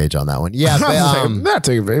the same page on that one. Yeah, I'm not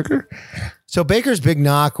taking Baker. So Baker's big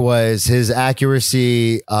knock was his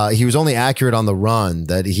accuracy. He was only accurate on the run.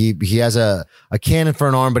 That he has a cannon for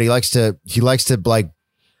an arm, but he likes to like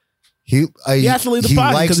he has to leave the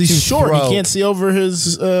pocket because he's short. Throw. He can't see over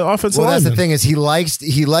his offensive line. Well, that's the thing is he likes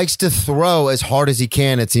to throw as hard as he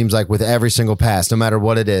can. It seems like with every single pass, no matter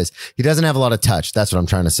what it is. He doesn't have a lot of touch. That's what I'm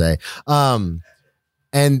trying to say.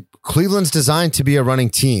 And Cleveland's designed to be a running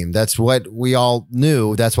team. That's what we all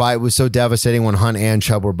knew. That's why it was so devastating when Hunt and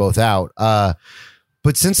Chubb were both out.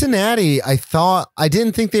 But Cincinnati, I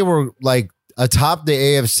didn't think they were like atop the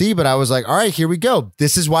AFC, but I was like, all right, here we go.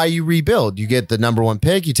 This is why you rebuild. You get the number 1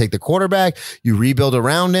 pick, you take the quarterback, you rebuild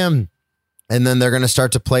around him, and then they're going to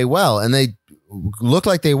start to play well. And they looked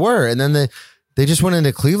like they were. And then they just went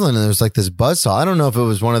into Cleveland and there was like this buzzsaw. I don't know if it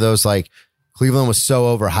was one of those like Cleveland was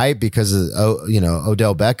so overhyped because of,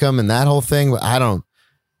 Odell Beckham and that whole thing.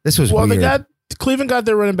 This was weird. Cleveland got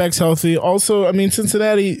their running backs healthy. Also, I mean,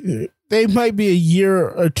 Cincinnati, they might be a year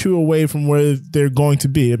or two away from where they're going to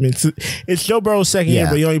be. I mean, it's Joe Burrow's second year,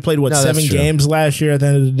 but he only played 7 games last year at the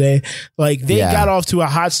end of the day. Like they got off to a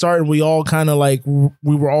hot start and we all kind of like,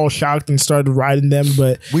 we were all shocked and started riding them,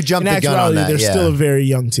 but we jumped the gun on that. They're still a very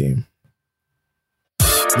young team.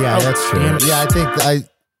 Yeah, that's true. Yeah, I think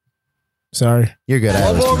Sorry. You're good.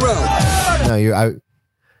 One more round.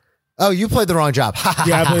 No, you played the wrong job.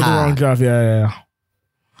 Yeah, I played the wrong job. Yeah.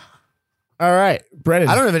 All right, Brennan.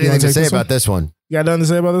 I don't have anything to say about this one. You got nothing to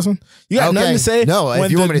say about this one? You got nothing to say? No,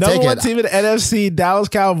 if you want me to take it. Number 1 team in the NFC, Dallas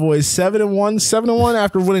Cowboys, 7-1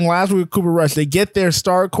 after winning last week with Cooper Rush. They get their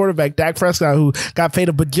star quarterback, Dak Prescott, who got paid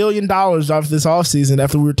 $1 bajillion off this offseason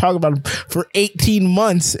after we were talking about him for 18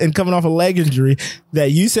 months and coming off a leg injury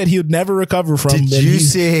that you said he would never recover from. Did you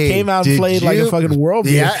see? Came out and played like a fucking world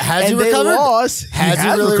beater. Yeah, has he recovered? Lost. Has he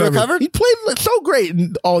really recovered? He played so great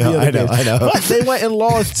in all the other games. I know. But they went and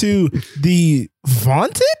lost to the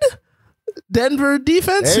vaunted Denver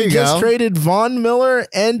defense, who just traded Von Miller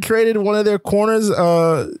and traded one of their corners,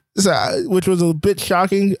 which was a bit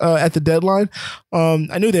shocking at the deadline.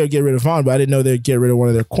 I knew they would get rid of Von, but I didn't know they'd get rid of one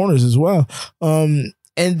of their corners as well. And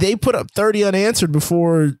they put up 30 unanswered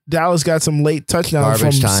before Dallas got some late touchdowns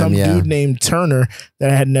from some dude named Turner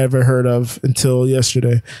that I had never heard of until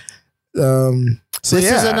yesterday. This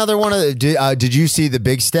is another one of the. Did you see the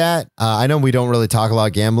big stat? I know we don't really talk a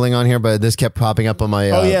lot gambling on here, but this kept popping up on my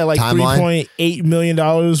timeline. $3.8 million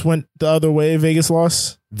went the other way. Vegas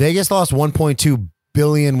lost. Vegas lost $1.2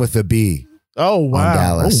 billion with a B. Oh wow! On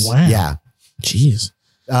Dallas. Oh, wow. Yeah. Jeez.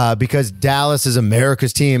 Because Dallas is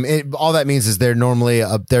America's team. All that means is they're normally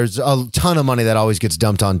there's a ton of money that always gets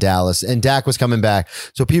dumped on Dallas, and Dak was coming back,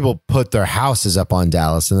 so people put their houses up on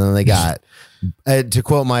Dallas, and then they got. To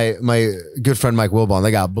quote my good friend Mike Wilbon,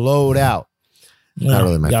 they got blowed out. Not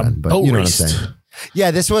really my friend, but you know what I'm saying.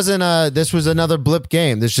 Yeah, this was another blip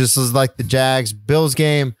game. This just was like the Jags-Bills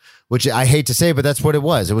game, which I hate to say, but that's what it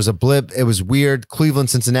was. It was a blip. It was weird.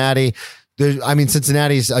 Cleveland, Cincinnati.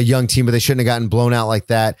 Cincinnati's a young team, but they shouldn't have gotten blown out like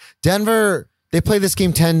that. Denver, they play this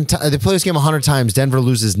game 100 times. Denver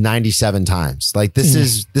loses 97 times. Like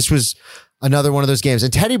this was another one of those games.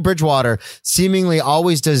 And Teddy Bridgewater seemingly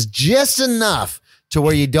always does just enough to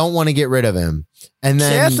where you don't want to get rid of him. And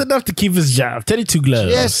then just enough to keep his job. Teddy Two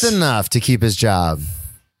Gloves. Just enough to keep his job.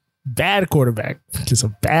 Bad quarterback. Just a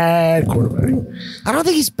bad quarterback. I don't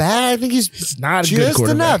think he's bad. I think he's not a good quarterback.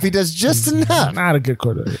 Just enough. He does just enough. Not a good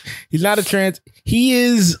quarterback. He's not a He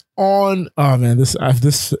is on. Oh man, I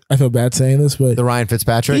feel bad saying this, but the Ryan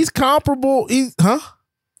Fitzpatrick. He's comparable.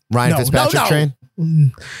 Ryan Fitzpatrick train.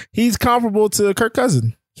 He's comparable to Kirk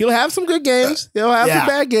Cousins. He'll have some good games. He'll have some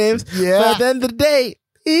bad games. Yeah. But at the end of the day,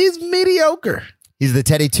 he's mediocre. He's the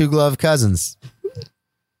Teddy Two Glove Cousins.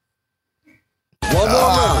 One more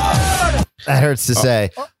round. That hurts to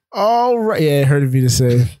say. All right. Yeah, it hurted me to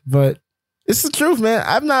say. But it's the truth, man.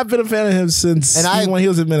 I've not been a fan of him since when he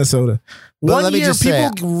was in Minnesota. One year,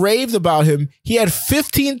 people raved about him. He had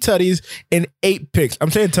 15 tutties and 8 picks. I'm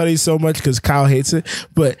saying tutties so much because Kyle hates it,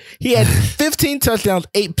 but he had 15 touchdowns,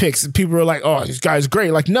 8 picks. And people were like, oh, this guy's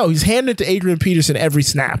great. Like, no, he's handed to Adrian Peterson every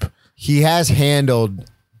snap. He has handled.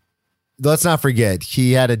 Let's not forget,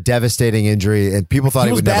 he had a devastating injury, and people thought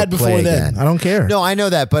he would never play again. I don't care. No, I know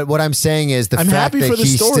that, but what I'm saying is the fact that he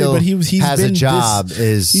still has a job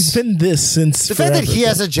is... He's been this since the fact that he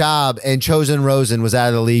has a job and Chosen Rosen was out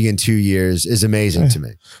of the league in 2 years is amazing to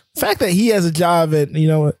me. The fact that he has a job at, you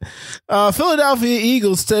know what, Philadelphia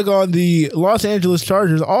Eagles take on the Los Angeles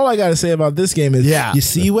Chargers. All I got to say about this game is, you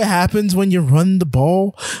see what happens when you run the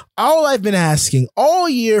ball? All I've been asking all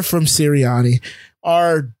year from Sirianni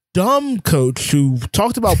are dumb coach who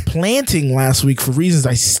talked about planting last week for reasons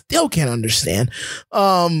I still can't understand.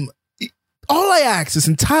 All All I asked this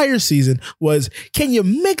entire season was, can you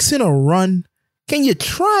mix in a run? Can you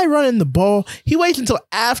try running the ball? He waits until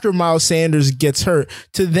after Miles Sanders gets hurt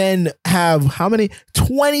to then have how many?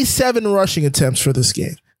 27 rushing attempts for this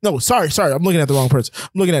game. No, sorry. I'm looking at the wrong person.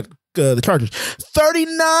 I'm looking at the Chargers.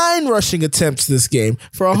 39 rushing attempts this game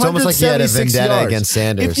for 176 It's almost like he had a vendetta yards. against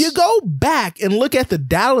Sanders. If you go back and look at the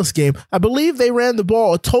Dallas game, I believe they ran the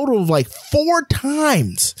ball a total of like 4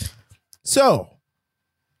 times. So,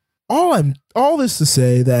 all this to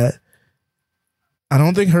say that I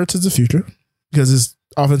don't think Hurts is the future because his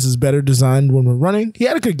offense is better designed when we're running. He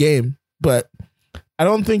had a good game, but I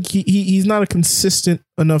don't think he's not a consistent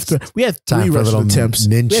enough threat. We had 3 rushing attempts.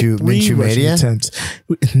 Minshew mania? Attempts.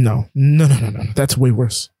 No. That's way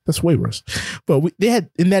worse. But they had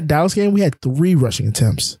in that Dallas game, we had 3 rushing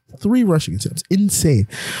attempts. 3 rushing attempts. Insane.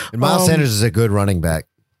 And Miles Sanders is a good running back.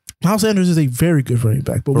 Miles Sanders is a very good running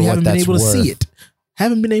back, but we haven't been able to see it.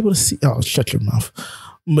 Oh, shut your mouth.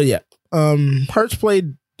 But yeah, Hurts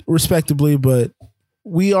played respectably, but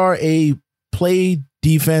we are a play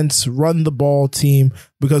defense, run the ball team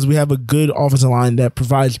because we have a good offensive line that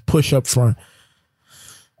provides push up front.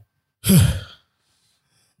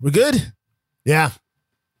 We're good? Yeah.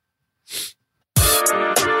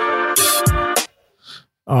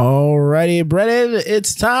 Alrighty, Brennan,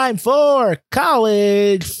 it's time for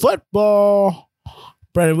college football.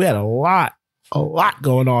 Brennan, we had a lot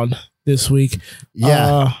going on this week.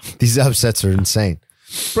 Yeah, these upsets are insane.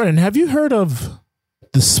 Brennan, have you heard of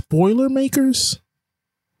the Spoiler Makers?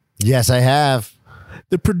 Yes, I have.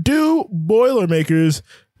 The Purdue Boilermakers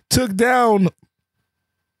took down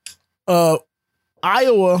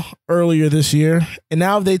Iowa earlier this year, and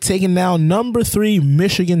now they've taken down number 3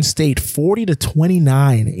 Michigan State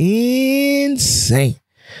 40-29. Insane.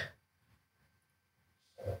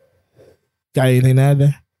 Got anything to add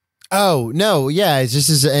there? Oh, no. Yeah, it's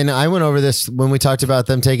just, and I went over this when we talked about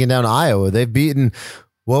them taking down Iowa. They've beaten,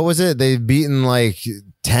 what was it? They've beaten like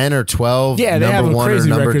 10 or 12 number 1 or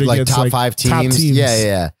number like top 5 teams.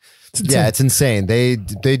 Yeah. It's insane. They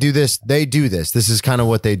do this. This is kind of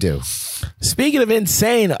what they do. Speaking of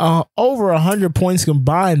insane, over 100 points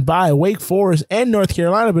combined by Wake Forest and North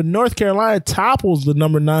Carolina, but North Carolina topples the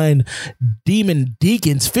number 9 Demon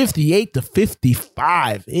Deacons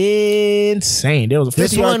 58-55. Insane. There was a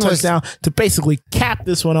 50-yard touchdown to basically cap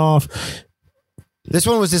this one off. This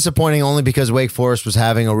one was disappointing only because Wake Forest was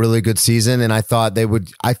having a really good season, and I thought they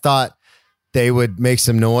would make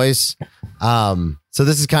some noise. So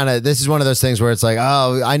this is one of those things where it's like,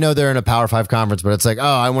 oh, I know they're in a Power 5 conference, but it's like, oh,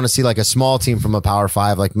 I want to see like a small team from a Power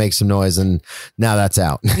 5 like make some noise, and now that's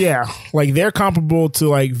out. Yeah, like they're comparable to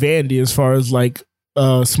like Vandy as far as like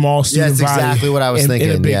small student body. That's exactly what I was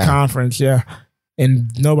thinking. In a big conference, yeah.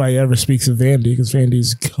 And nobody ever speaks of Vandy because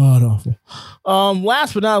Vandy's god awful.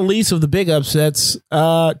 Last but not least of the big upsets,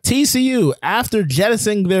 TCU, after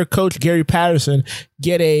jettisoning their coach Gary Patterson,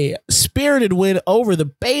 get a spirited win over the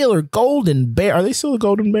Baylor Golden Bears. Are they still the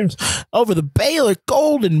Golden Bears? Over the Baylor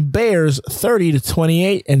Golden Bears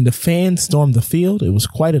 30-28, and the fans stormed the field. It was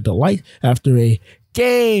quite a delight after a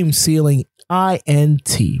game-sealing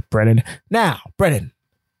INT, Brennan. Now, Brennan,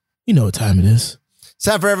 you know what time it is. It's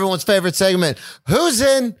time for everyone's favorite segment. Who's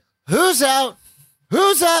in? Who's out?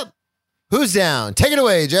 Who's up? Who's down? Take it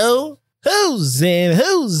away, Joe. Who's in?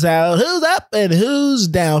 Who's out? Who's up? And who's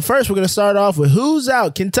down? First, we're going to start off with who's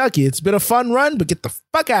out. Kentucky. It's been a fun run, but get the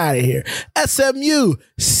fuck out of here. SMU.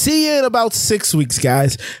 See you in about 6 weeks,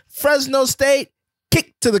 guys. Fresno State.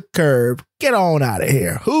 Kick to the curb. Get on out of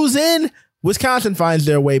here. Who's in? Wisconsin finds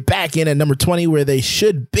their way back in at number 20 where they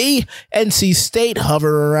should be. NC State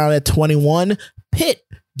hover around at 21. Pitt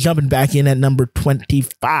jumping back in at number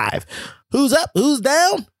 25. Who's up? Who's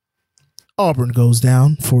down? Auburn goes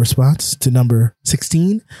down 4 spots to number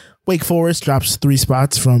 16. Wake Forest drops 3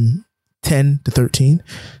 spots from 10 to 13.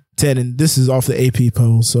 10, and this is off the AP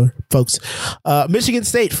poll, so folks. Michigan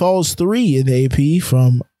State falls 3 in the AP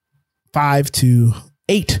from 5 to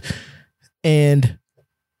 8. And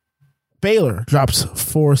Baylor drops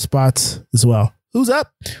 4 spots as well. Who's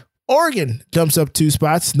up? Oregon jumps up 2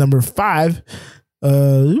 spots, number 5.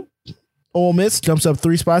 Ole Miss jumps up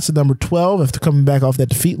 3 spots to number 12 after coming back off that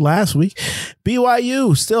defeat last week.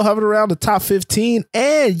 BYU still hovering around the top 15,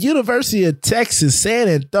 and University of Texas San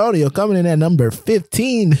Antonio coming in at number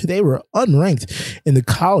 15. They were unranked in the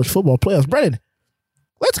college football playoffs. Brennan,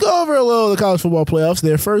 let's go over a little of the college football playoffs.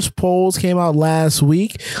 Their first polls came out last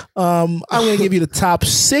week. I'm going to give you the top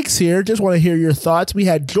 6 here. Just want to hear your thoughts. We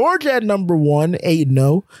had Georgia at number 1,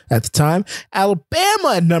 8-0 at the time.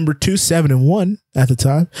 Alabama at number 2, 7-1 at the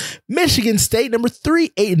time. Michigan State, number 3,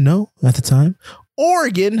 8-0 at the time.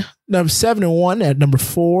 Oregon, number 7-1 at number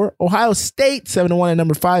 4. Ohio State, 7-1 at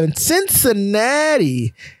number 5. And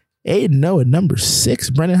Cincinnati, 8-0 at number 6.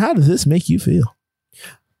 Brendan, how does this make you feel?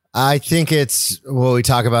 I think it's what we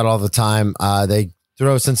talk about all the time. They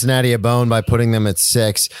throw Cincinnati a bone by putting them at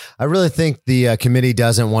 6. I really think the committee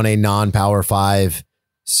doesn't want a non-Power 5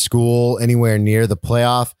 school anywhere near the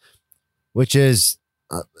playoff, which is,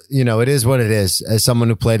 it is what it is. As someone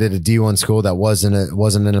who played at a D1 school that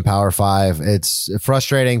wasn't in a Power 5, it's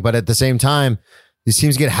frustrating. But at the same time, these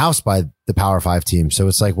teams get housed by the Power 5 team. So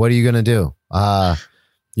it's like, what are you going to do?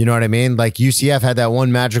 You know what I mean? Like UCF had that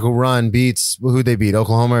one magical run, beats who they beat,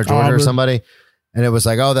 Oklahoma or Georgia Auburn. Or somebody. And it was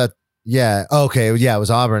like, it was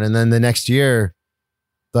Auburn. And then the next year,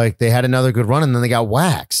 like they had another good run and then they got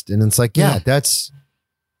waxed. And it's like, that's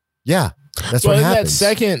what happened. That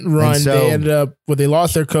second run, they ended up, they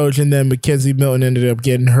lost their coach and then Mackenzie Milton ended up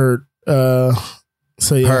getting hurt.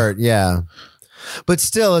 Hurt, yeah. But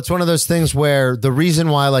still, it's one of those things where the reason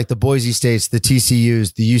why, like the Boise States, the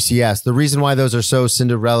TCUs, the UCS, the reason why those are so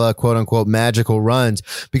Cinderella, quote unquote, magical runs,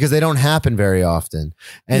 because they don't happen very often.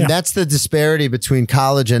 And that's the disparity between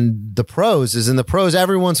college and the pros, is in the pros,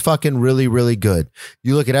 everyone's fucking really, really good.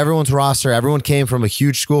 You look at everyone's roster, everyone came from a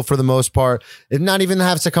huge school for the most part. It not even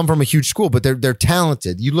has to come from a huge school, but they're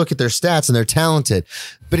talented. You look at their stats and they're talented.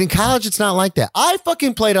 But in college, it's not like that. I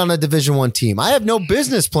fucking played on a Division I team. I have no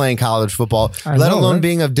business playing college football, let alone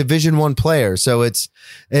being a Division I player. So it's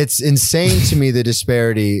insane to me, the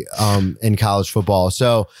disparity in college football.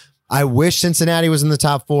 So I wish Cincinnati was in the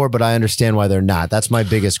top 4, but I understand why they're not. That's my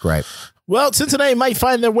biggest gripe. Well, Cincinnati might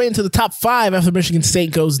find their way into the top 5 after Michigan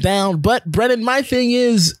State goes down. But Brennan, my thing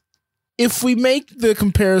is, if we make the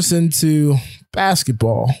comparison to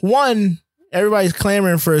basketball, one, everybody's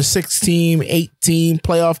clamoring for a 6-team, 8-team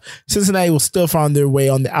playoff. Cincinnati will still find their way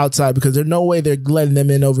on the outside because there's no way they're letting them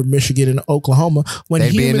in over Michigan and Oklahoma when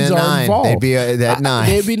humans are involved. They'd be at 9.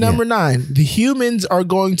 They'd be number 9. The humans are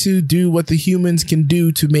going to do what the humans can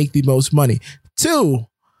do to make the most money. 2,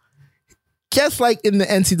 just like in the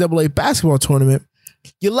NCAA basketball tournament,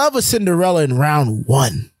 you love a Cinderella in round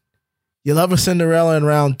 1. You love a Cinderella in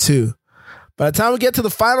round 2. By the time we get to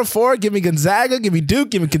the Final Four, give me Gonzaga, give me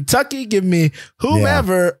Duke, give me Kentucky, give me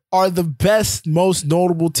whomever are the best, most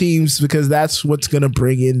notable teams, because that's what's going to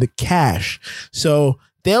bring in the cash. So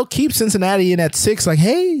they'll keep Cincinnati in at 6, like,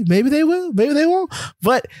 hey, maybe they will, maybe they won't.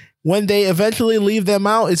 But when they eventually leave them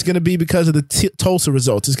out, it's going to be because of the Tulsa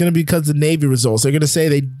results. It's going to be because of the Navy results. They're going to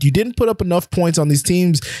say you didn't put up enough points on these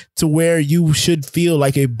teams to where you should feel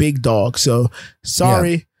like a big dog. So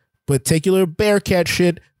sorry, but take your little Bearcat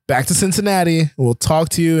shit back to Cincinnati. We'll talk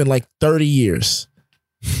to you in like 30 years.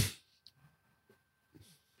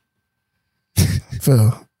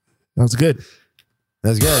 Phil, that was good.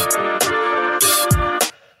 That's good.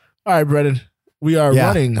 All right, Brendan. We are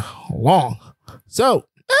running long. So,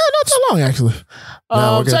 not so long, actually. So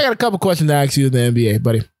I got a couple questions to ask you in the NBA,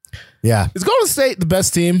 buddy. Yeah. Is Golden State the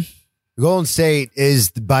best team? Golden State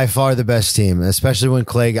is by far the best team, especially when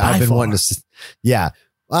Clay. I've been wanting to. Yeah.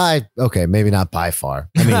 Okay, maybe not by far.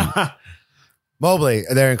 I mean, Mobley,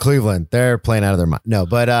 they're in Cleveland. They're playing out of their mind. No,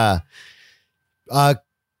 but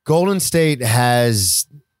Golden State has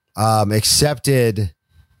accepted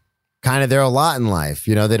kind of their lot in life.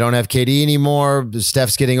 You know, they don't have KD anymore.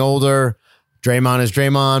 Steph's getting older. Draymond is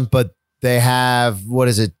Draymond, but they have,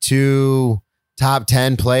 2 top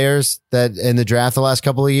 10 players that in the draft the last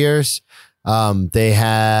couple of years. They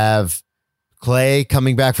have Clay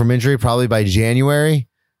coming back from injury probably by January.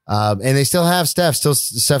 And they still have Steph.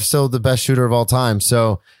 Steph's still the best shooter of all time.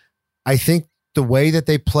 So I think the way that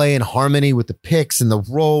they play in harmony with the picks and the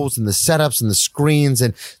rolls and the setups and the screens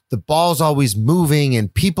and the ball's always moving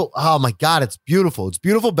and people, oh my God, it's beautiful. It's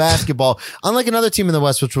beautiful basketball. Unlike another team in the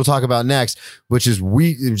West, which we'll talk about next, which is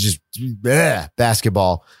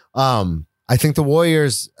basketball. I think the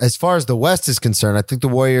Warriors, as far as the West is concerned, I think the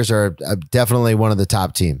Warriors are definitely one of the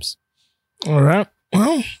top teams. All right.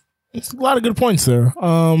 Well, it's a lot of good points there.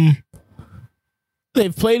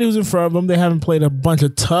 They've played who's in front of them. They haven't played a bunch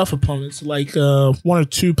of tough opponents. Like 1 or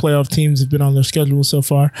 2 playoff teams have been on their schedule so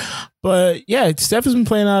far. But yeah, Steph has been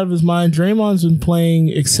playing out of his mind. Draymond's been playing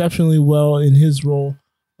exceptionally well in his role.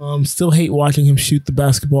 Still hate watching him shoot the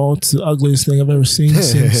basketball. It's the ugliest thing I've ever seen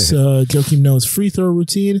since Joakim Noah's free throw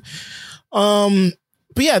routine.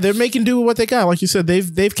 But yeah, they're making do with what they got. Like you said,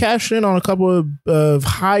 they've cashed in on a couple of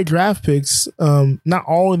high draft picks. Not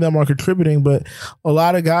all of them are contributing, but a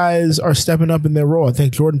lot of guys are stepping up in their role. I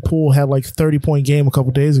think Jordan Poole had like 30-point game a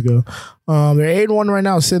couple days ago. They're 8-1 right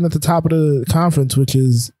now, sitting at the top of the conference, which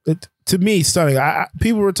is to me stunning.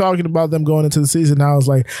 People were talking about them going into the season. Now I was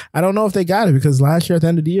like, I don't know if they got it, because last year at the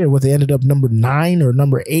end of the year, they ended up number 9 or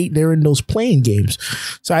number 8. They're in those playing games,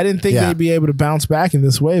 so I didn't think they'd be able to bounce back in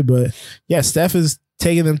this way. But yeah, Steph is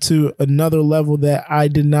taking them to another level that I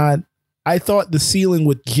did not. I thought the ceiling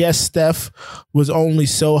with just Steph was only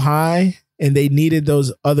so high, and they needed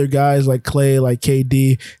those other guys like Clay, like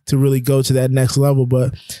KD, to really go to that next level.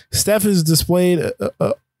 But Steph has displayed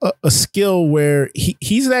a skill where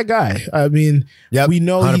he's that guy. I mean, we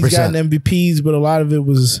know 100%. He's gotten MVPs, but a lot of it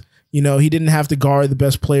was, he didn't have to guard the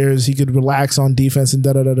best players. He could relax on defense and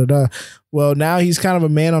da-da-da-da-da. Well, now he's kind of a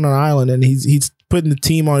man on an island, and he's putting the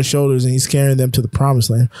team on his shoulders, and he's carrying them to the promised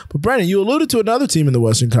land. But Brandon, you alluded to another team in the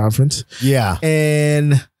Western Conference. Yeah.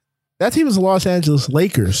 And that team is the Los Angeles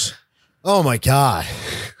Lakers. Oh my God.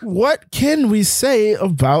 What can we say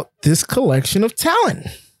about this collection of talent?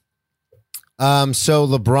 So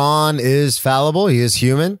LeBron is fallible. He is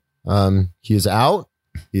human. He is out.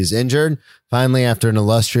 He is injured. Finally, after an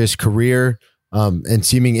illustrious career, and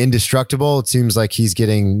seeming indestructible, it seems like he's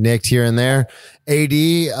getting nicked here and there.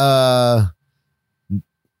 AD,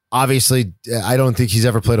 obviously, I don't think he's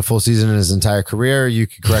ever played a full season in his entire career. You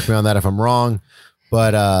can correct me on that if I'm wrong,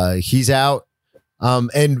 but he's out.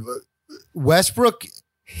 And Westbrook,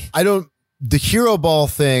 the hero ball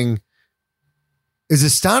thing is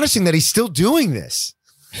astonishing that he's still doing this.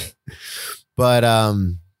 But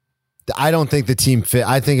I don't think the team fit.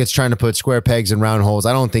 I think it's trying to put square pegs in round holes.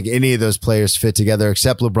 I don't think any of those players fit together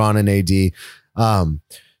except LeBron and AD.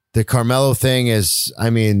 The Carmelo thing is, I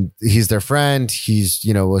mean, he's their friend. He's,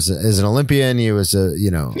 is an Olympian. He was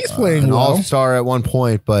he's playing an all-star at one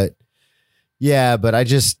point, but I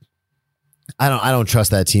don't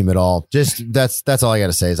trust that team at all. Just that's all I got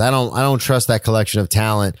to say is I don't trust that collection of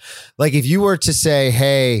talent. Like if you were to say,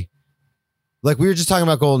 hey, like we were just talking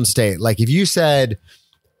about Golden State, like if you said,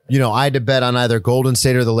 I had to bet on either Golden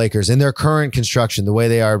State or the Lakers in their current construction, the way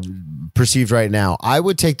they are perceived right now, I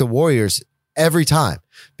would take the Warriors every time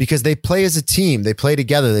because they play as a team. They play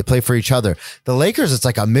together. They play for each other. The Lakers, it's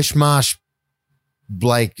like a mishmash,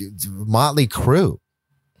 like motley crew.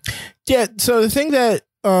 Yeah. So the thing that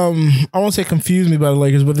I won't say confused me about the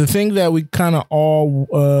Lakers, but the thing that we kind of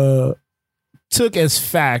all took as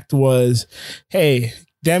fact was, hey,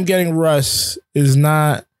 them getting Russ is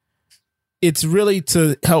not. It's really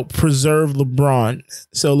to help preserve LeBron.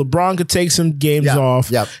 So LeBron could take some games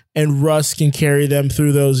off and Russ can carry them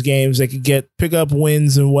through those games. They could pick up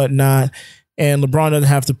wins and whatnot. And LeBron doesn't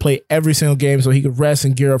have to play every single game, so he could rest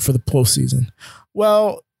and gear up for the postseason.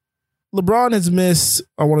 Well, LeBron has missed,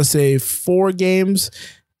 I want to say, 4 games.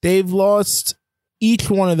 They've lost each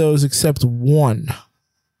one of those except one.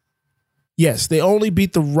 Yes, they only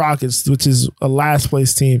beat the Rockets, which is a last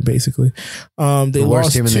place team, basically. They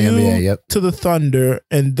lost team in the NBA, to the Thunder,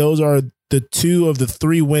 and those are the 2 of the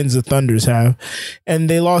 3 wins the Thunders have. And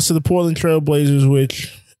they lost to the Portland Trail Blazers,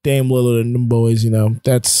 which Dame Lillard and them boys,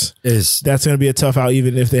 that's going to be a tough out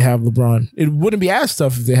even if they have LeBron. It wouldn't be as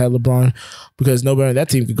tough if they had LeBron because nobody on that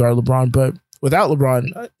team could guard LeBron, but without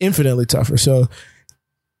LeBron, infinitely tougher. So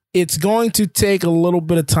it's going to take a little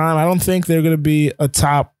bit of time. I don't think they're going to be a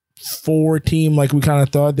top 4 team like we kind of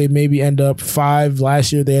thought. They maybe end up 5.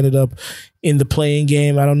 Last year they ended up in the playing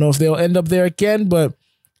game. I don't know if they'll end up there again, but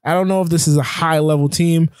I don't know if this is a high level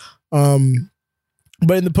team.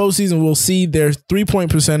 But in the postseason, we'll see their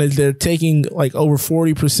 3-point percentage. They're taking like over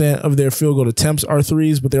 40% of their field goal attempts are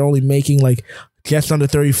threes, but they're only making like just under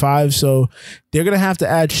 35. So they're going to have to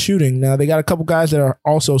add shooting. Now they got a couple guys that are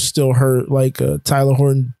also still hurt, like Tyler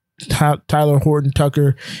Horton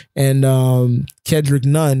Tucker and Kendrick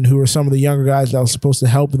Nunn, who are some of the younger guys that was supposed to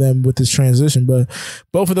help them with this transition. But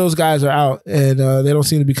both of those guys are out, and they don't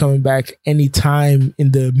seem to be coming back anytime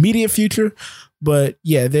in the immediate future. But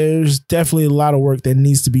yeah, there's definitely a lot of work that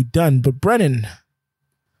needs to be done. But Brennan,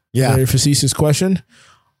 very facetious question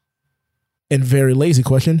and very lazy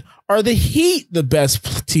question. Are the Heat the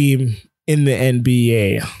best team in the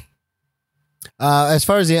NBA? As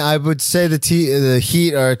far as I would say the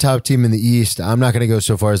Heat are a top team in the East. I'm not going to go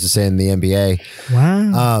so far as to say in the NBA.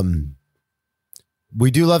 Wow. We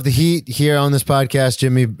do love the Heat here on this podcast.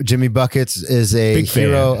 Jimmy Buckets is a big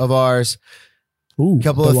hero of ours. A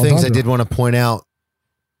couple of things I did want to point out.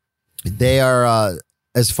 They are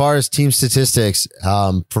as far as team statistics,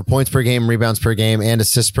 for points per game, rebounds per game, and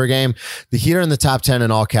assists per game, the Heat are in the top 10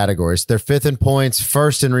 in all categories. They're 5th in points,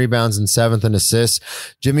 1st in rebounds, and 7th in assists.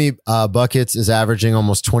 Jimmy Buckets is averaging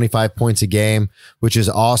almost 25 points a game, which is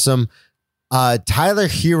awesome. Tyler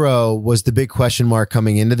Hero was the big question mark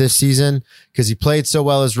coming into this season because he played so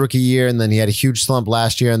well his rookie year, and then he had a huge slump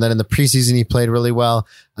last year, and then in the preseason he played really well.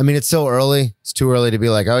 I mean, it's still early. It's too early to be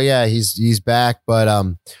like, oh yeah, he's back, but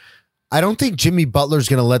I don't think Jimmy Butler's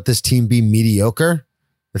going to let this team be mediocre.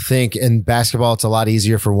 I think in basketball, it's a lot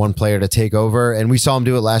easier for one player to take over, and we saw him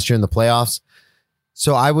do it last year in the playoffs.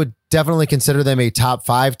 So I would definitely consider them a top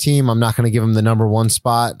 5 team. I'm not going to give them the number 1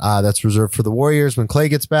 spot. That's reserved for the Warriors when Klay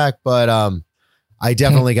gets back, but I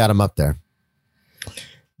definitely got them up there.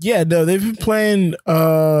 Yeah, no, they've been playing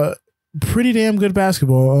pretty damn good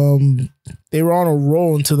basketball. They were on a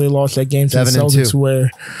roll until they lost that game to the Celtics, where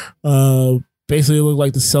basically it looked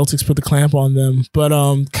like the Celtics put the clamp on them. But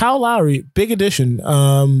Kyle Lowry, big addition.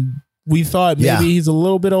 We thought maybe he's a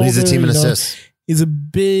little bit older. He's a team in assists. He's a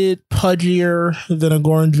bit pudgier than a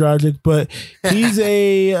Goran Dragic, but he's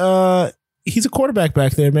he's a quarterback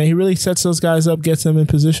back there, man. He really sets those guys up, gets them in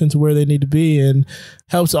position to where they need to be, and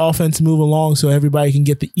helps the offense move along so everybody can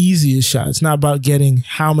get the easiest shot. It's not about getting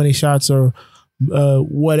how many shots or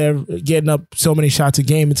whatever, getting up so many shots a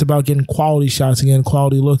game. It's about getting quality shots and getting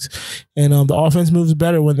quality looks. And the offense moves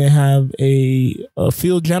better when they have a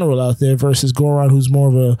field general out there versus Goran, who's more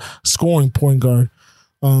of a scoring point guard.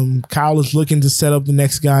 Kyle is looking to set up the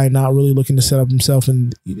next guy, not really looking to set up himself,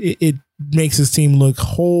 and it makes his team look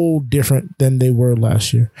whole different than they were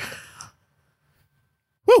last year.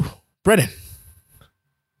 Woo! Brennan,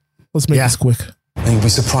 let's make this quick. And you'll be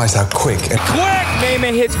surprised how quick. Quick! Name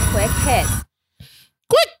it hits. Quick hits.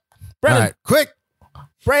 Quick! Brennan. All right, quick!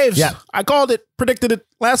 Braves. Yeah. I called it, predicted it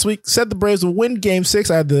last week, said the Braves would win Game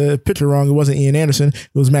 6. I had the pitcher wrong. It wasn't Ian Anderson.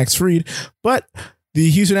 It was Max Fried. But the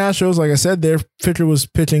Houston Astros, like I said, their pitcher was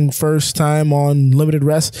pitching first time on limited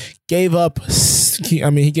rest. He gave up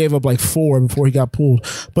like 4 before he got pulled.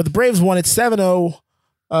 But the Braves won it 7-0.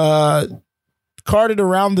 Carted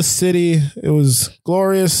around the city. It was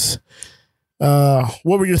glorious. What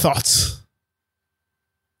were your thoughts?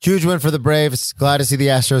 Huge win for the Braves. Glad to see the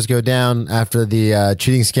Astros go down after the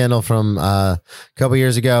cheating scandal from a couple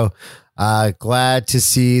years ago. Glad to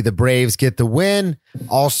see the Braves get the win.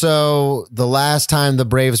 Also, the last time the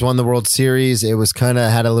Braves won the World Series, it was kind of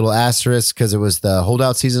had a little asterisk because it was the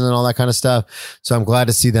holdout season and all that kind of stuff. So I'm glad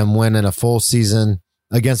to see them win in a full season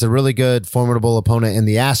against a really good, formidable opponent in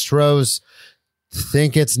the Astros.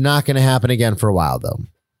 Think it's not going to happen again for a while, though.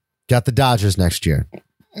 Got the Dodgers next year.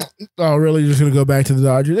 Oh, really? You're just going to go back to the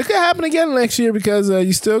Dodgers? It could happen again next year because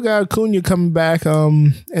you still got Acuna coming back,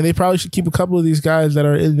 and they probably should keep a couple of these guys that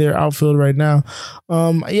are in their outfield right now.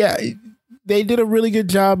 They did a really good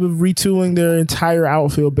job of retooling their entire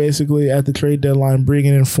outfield basically at the trade deadline,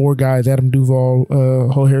 bringing in 4 guys: Adam Duvall,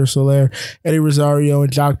 Jorge Soler, Eddie Rosario,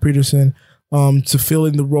 and Jock Peterson, to fill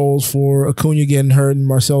in the roles for Acuna getting hurt and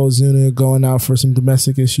Marcell Ozuna going out for some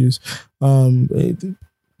domestic issues.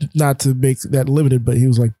 Not to make that limited, but he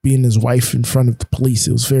was like beating his wife in front of the police.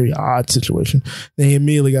 It was a very odd situation. Then he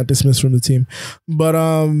immediately got dismissed from the team. But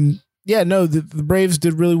the Braves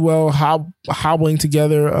did really well hobbling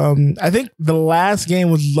together. I think the last game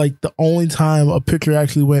was like the only time a pitcher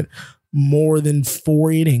actually went more than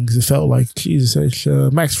 4 innings. It felt like, Jesus,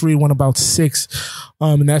 Max Fried went about 6.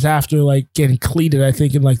 And that's after like getting cleated, I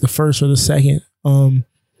think, in like the first or the second. But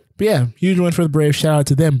yeah, huge win for the Braves. Shout out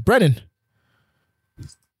to them. Brennan,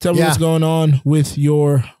 tell me what's going on with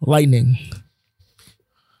your Lightning.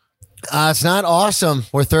 It's not awesome.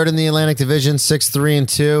 We're 3rd in the Atlantic Division,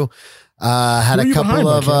 6-3-2. Had a couple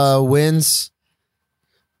of wins.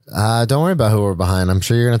 Don't worry about who we're behind. I'm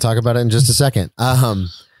sure you're going to talk about it in just a second.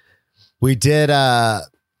 We did have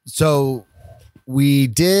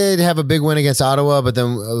a big win against Ottawa, but then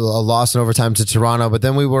a loss in overtime to Toronto. But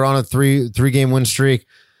then we were on a three-game win streak.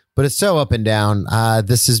 But it's so up and down.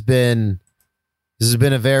 This has been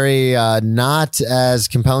a very not as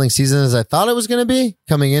compelling season as I thought it was going to be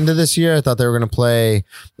coming into this year. I thought they were going to play.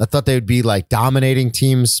 I thought they would be like dominating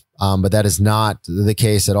teams, but that is not the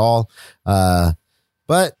case at all.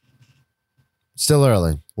 But still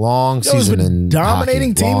early. Long season and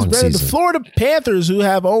dominating teams. Brandon, the Florida Panthers, who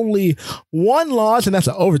have only 1 loss, and that's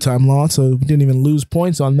an overtime loss, so we didn't even lose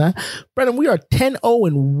points on that. Brandon, we are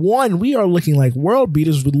 10-0-1. We are looking like world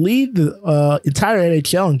beaters. We lead the entire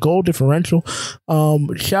NHL in goal differential.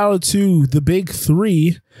 Shout out to the big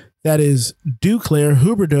 3 That is Duclair,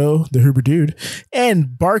 Huberdeau, the Huber dude, and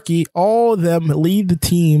Barkey. All of them lead the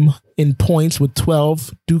team in points with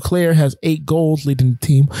 12. Duclair has 8 goals leading the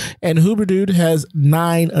team, and Huberdude has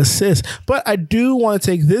 9 assists. But I do want to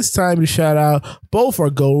take this time to shout out both our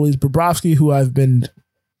goalies, Bobrovsky, who I've been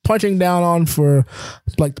punching down on for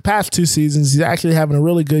like the past 2 seasons. He's actually having a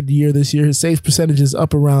really good year this year. His save percentage is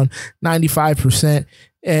up around 95%.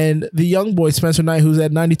 And the young boy, Spencer Knight, who's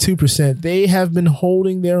at 92%, they have been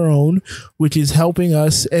holding their own, which is helping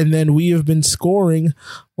us. And then we have been scoring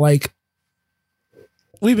like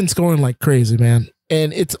crazy, man.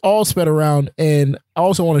 And it's all spread around. And I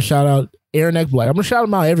also want to shout out Aaron Ekblad. I'm going to shout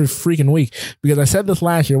him out every freaking week because I said this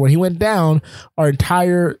last year. When he went down, our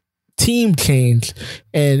entire team changed.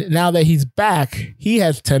 And now that he's back, he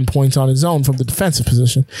has 10 points on his own from the defensive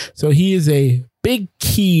position. So he is a big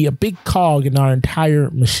key, a big cog in our entire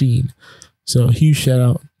machine. So huge shout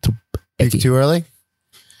out to Becky. Peak too early?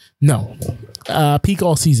 No. Peak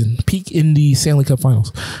all season. Peak in the Stanley Cup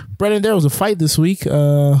Finals. Brennan, there was a fight this week.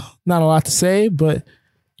 Not a lot to say, but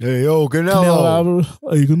hey, yo,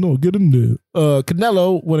 Canelo. Get in there.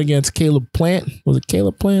 Canelo went against Caleb Plant. Was it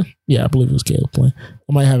Caleb Plant? Yeah, I believe it was Caleb Plant.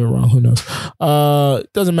 I might have it wrong. Who knows?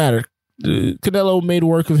 Doesn't matter. Canelo made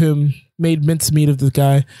work of him, made mincemeat of this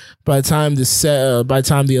guy. By the time the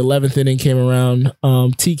 11th inning came around,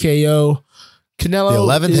 TKO. Canelo.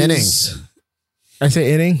 The 11th inning. I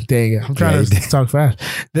say inning? Dang it. I'm trying to talk fast.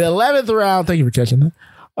 The 11th round. Thank you for catching that.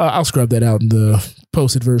 I'll scrub that out in the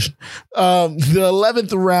posted version. The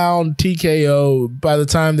 11th round TKO. By the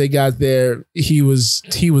time they got there, he was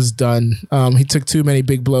done. He took too many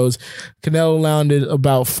big blows. Canelo landed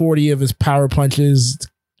about 40 of his power punches.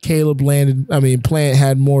 Plant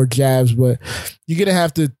had more jabs, but you're going to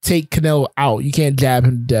have to take Canelo out. You can't jab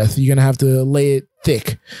him to death. You're going to have to lay it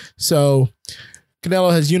thick. So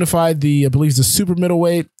Canelo has unified the super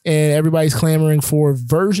middleweight, and everybody's clamoring for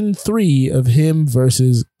version 3 of him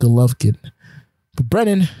versus Golovkin. But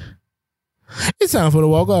Brennan, it's time for the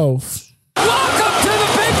walk-off. Welcome to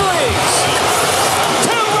the big leagues.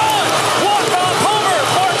 2-run walk-off homer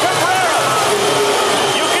for Cabrera.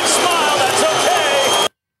 You can smile, that's okay.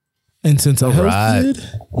 And since I hosted,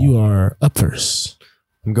 you are up first.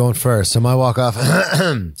 I'm going first. So my walk-off,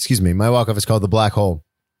 my walk-off is called The Black Hole.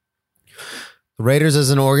 The Raiders as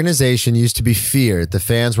an organization used to be feared. The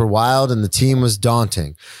fans were wild and the team was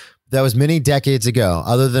daunting. That was many decades ago.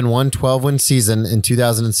 Other than one 12-win season in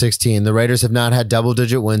 2016, the Raiders have not had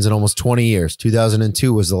double-digit wins in almost 20 years.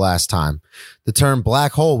 2002 was the last time. The term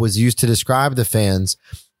black hole was used to describe the fans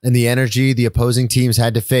and the energy the opposing teams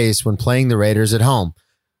had to face when playing the Raiders at home.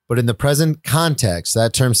 But in the present context,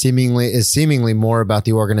 that term seemingly more about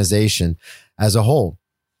the organization as a whole.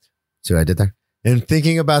 See what I did there? In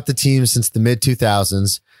thinking about the team since the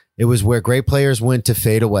mid-2000s, it was where great players went to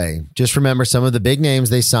fade away. Just remember some of the big names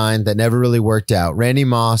they signed that never really worked out. Randy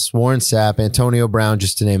Moss, Warren Sapp, Antonio Brown,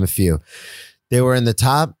 just to name a few. They were in the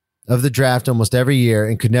top of the draft almost every year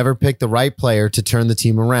and could never pick the right player to turn the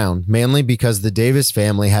team around, mainly because the Davis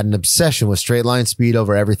family had an obsession with straight line speed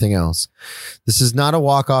over everything else. This is not a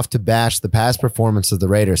walk-off to bash the past performance of the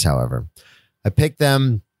Raiders, however. I picked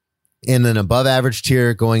them in an above-average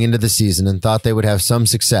tier going into the season and thought they would have some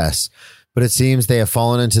success, but it seems they have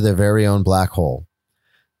fallen into their very own black hole.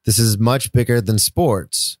 This is much bigger than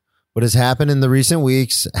sports. What has happened in the recent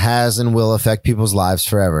weeks has and will affect people's lives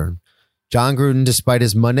forever. John Gruden, despite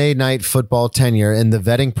his Monday Night Football tenure in the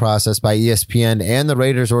vetting process by ESPN and the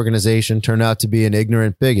Raiders organization, turned out to be an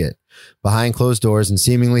ignorant bigot behind closed doors and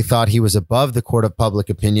seemingly thought he was above the court of public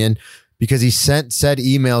opinion because he sent said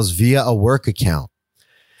emails via a work account.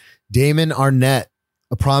 Damon Arnett,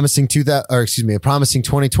 a promising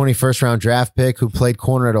 2020 first round draft pick who played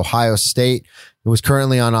corner at Ohio State and was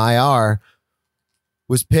currently on IR,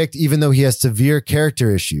 was picked even though he has severe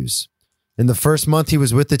character issues. In the first month he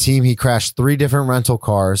was with the team, he crashed 3 different rental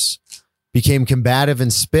cars, became combative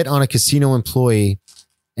and spit on a casino employee,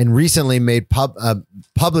 and recently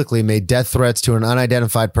publicly made death threats to an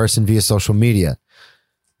unidentified person via social media.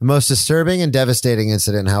 The most disturbing and devastating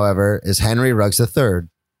incident, however, is Henry Ruggs III.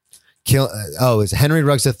 Henry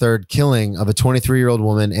Ruggs III killing of a 23-year-old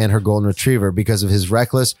woman and her golden retriever because of his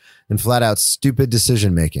reckless and flat-out stupid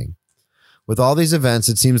decision-making. With all these events,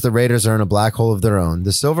 it seems the Raiders are in a black hole of their own.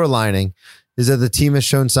 The silver lining is that the team has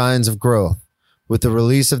shown signs of growth with the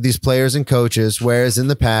release of these players and coaches, whereas in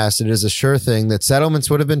the past, it is a sure thing that settlements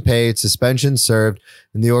would have been paid, suspensions served,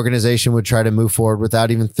 and the organization would try to move forward without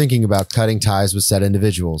even thinking about cutting ties with said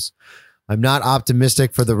individuals. I'm not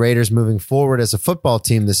optimistic for the Raiders moving forward as a football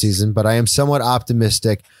team this season, but I am somewhat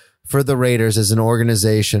optimistic for the Raiders as an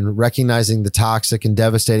organization, recognizing the toxic and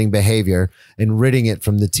devastating behavior and ridding it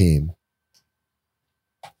from the team.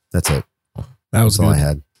 That's it. That was all good. I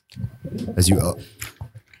had.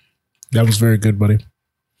 That was very good, buddy.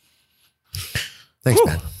 Thanks,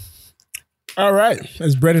 man. All right.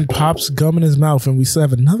 As Brennan pops gum in his mouth, and we still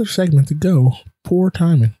have another segment to go. Poor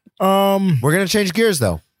timing. We're gonna change gears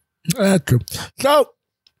though. That's true. So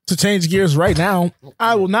to change gears right now,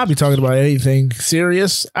 I will not be talking about anything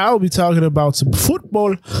serious. I will be talking about some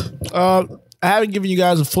football. I haven't given you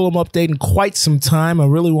guys a Fulham update in quite some time. I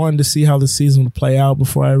really wanted to see how the season would play out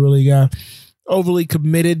before I really got overly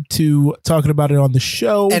committed to talking about it on the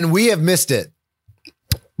show. And we have missed it.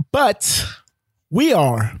 But we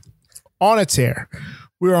are on a tear.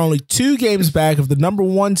 We're only 2 games back of the number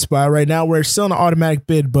 1 spot. Right now, we're still in an automatic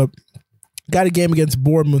bid, but got a game against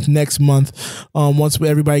Bournemouth next month once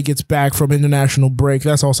everybody gets back from international break.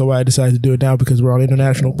 That's also why I decided to do it now, because we're on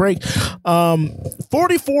international break.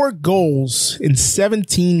 44 goals in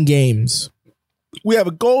 17 games. We have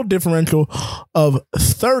a goal differential of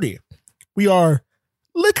 30. We are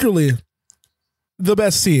literally the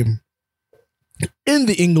best team in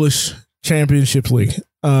the English Championship League.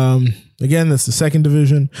 Again, that's the 2nd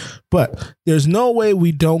division, but there's no way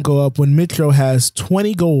we don't go up when Mitro has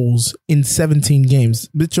 20 goals in 17 games.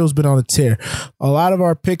 Mitro's been on a tear. A lot of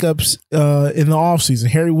our pickups in the offseason,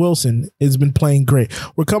 Harry Wilson has been playing great.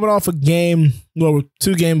 We're coming off a game, 2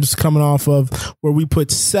 games coming off of where we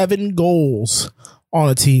put 7 goals on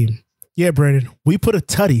a team. Yeah, Brandon, we put a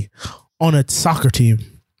tutty on a soccer team.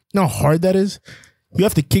 You know how hard that is? You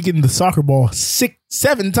have to kick it in the soccer ball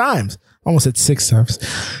 7 times. I almost said 6 times.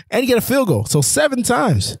 And you get a field goal. So 7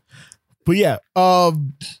 times. But yeah,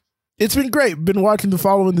 it's been great. Been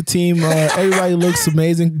following the team. Everybody looks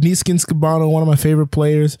amazing. Neeskens Cabano, one of my favorite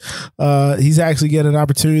players. He's actually getting an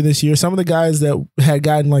opportunity this year. Some of the guys that had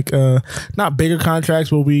gotten not bigger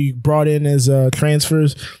contracts, but we brought in as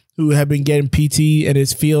transfers, who have been getting PT, and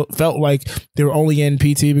it felt like they were only getting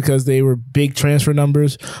PT because they were big transfer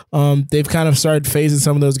numbers. They've kind of started phasing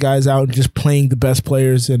some of those guys out and just playing the best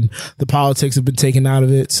players, and the politics have been taken out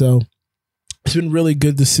of it. So it's been really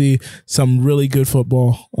good to see some really good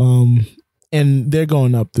football. And they're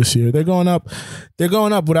going up this year. They're going up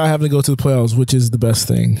without having to go to the playoffs, which is the best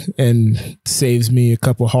thing and saves me a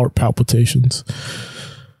couple heart palpitations.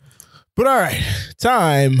 But all right,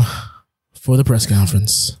 time for the press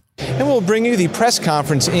conference. And we'll bring you the press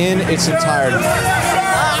conference in its entirety.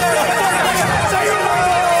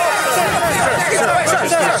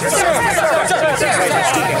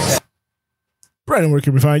 Brennan, where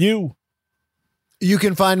can we find you? You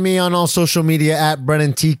can find me on all social media at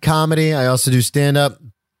Brennan T Comedy. I also do stand-up.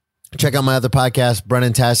 Check out my other podcast,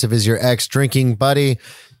 Brennan Tassif is Your Ex-Drinking Buddy.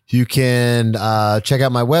 You can check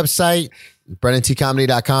out my website,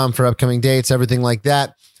 BrennanTComedy.com, for upcoming dates, everything like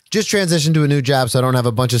that. Just transitioned to a new job, so I don't have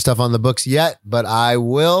a bunch of stuff on the books yet, but I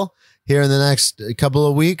will here in the next couple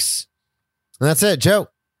of weeks. And that's it, Joe.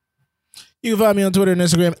 You can find me on Twitter and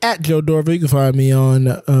Instagram at Joe Dorville. You can find me on,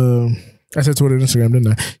 I said Twitter and Instagram,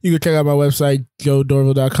 didn't I? You can check out my website,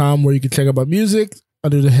 joedorville.com, where you can check out my music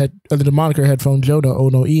under the moniker Headphone Joe, no O,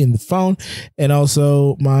 no E in the phone. And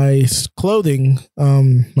also my clothing,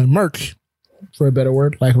 my merch, for a better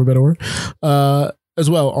word, lack of a better word, as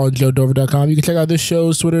well on joedorville.com. You can check out this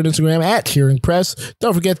show's Twitter and Instagram at Hearing Press.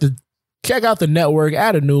 Don't forget to check out the network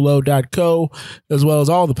at anulo.co, as well as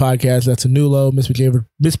all the podcasts. That's Anulo,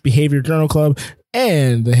 Misbehavior Journal Club,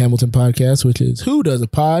 and the Hamilton Podcast, which is Who Does a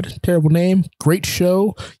Pod? Terrible name. Great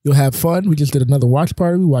show. You'll have fun. We just did another watch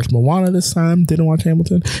party. We watched Moana this time. Didn't watch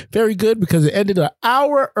Hamilton. Very good because it ended an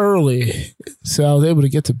hour early. So I was able to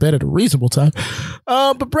get to bed at a reasonable time.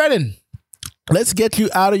 But Brennan, let's get you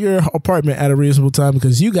out of your apartment at a reasonable time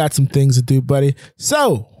because you got some things to do, buddy.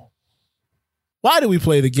 So, why do we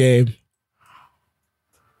play the game?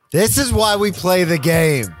 This is why we play the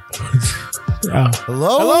game.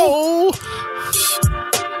 Hello?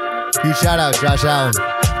 Huge shout out, Josh Allen.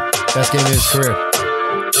 Best game of his career.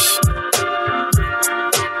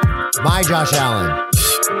 My Josh Allen.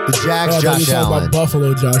 The Jags Josh Allen. About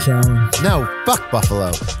Buffalo Josh Allen. No, fuck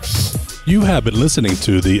Buffalo. You have been listening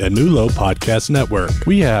to the Anulo Podcast Network.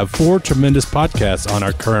 We have 4 tremendous podcasts on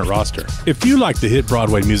our current roster. If you like the hit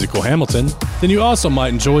Broadway musical Hamilton, then you also might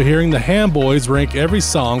enjoy hearing the Ham Boys rank every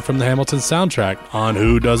song from the Hamilton soundtrack on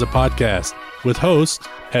Who Does a Podcast, with hosts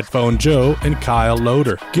Headphone Joe and Kyle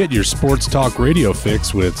Loader. Get your sports talk radio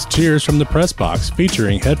fix with Cheers from the Press Box,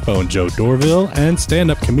 featuring Headphone Joe Dorville and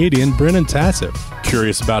stand-up comedian Brennan Tassif.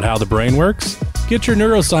 Curious about how the brain works? Get your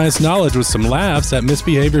neuroscience knowledge with some laughs at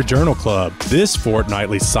Misbehavior Journal Club. This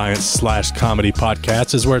fortnightly science/comedy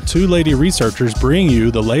podcast is where two lady researchers bring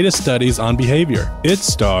you the latest studies on behavior. It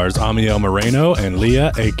stars Amiel Moreno and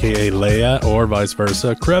Leah, aka Leia, or vice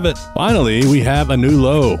versa, Crevitt. Finally, we have a new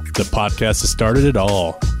low. The podcast has started it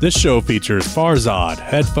all. This show features Farzad,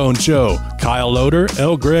 Headphone Joe, Kyle Loader,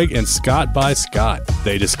 L. Greg, and Scott by Scott.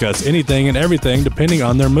 They discuss anything and everything depending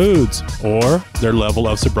on their moods or their level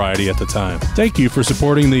of sobriety at the time. Thank you for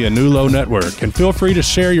supporting the Anulo Network, and feel free to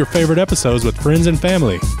share your favorite episodes with friends and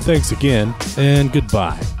family. Thanks again, and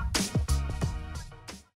goodbye.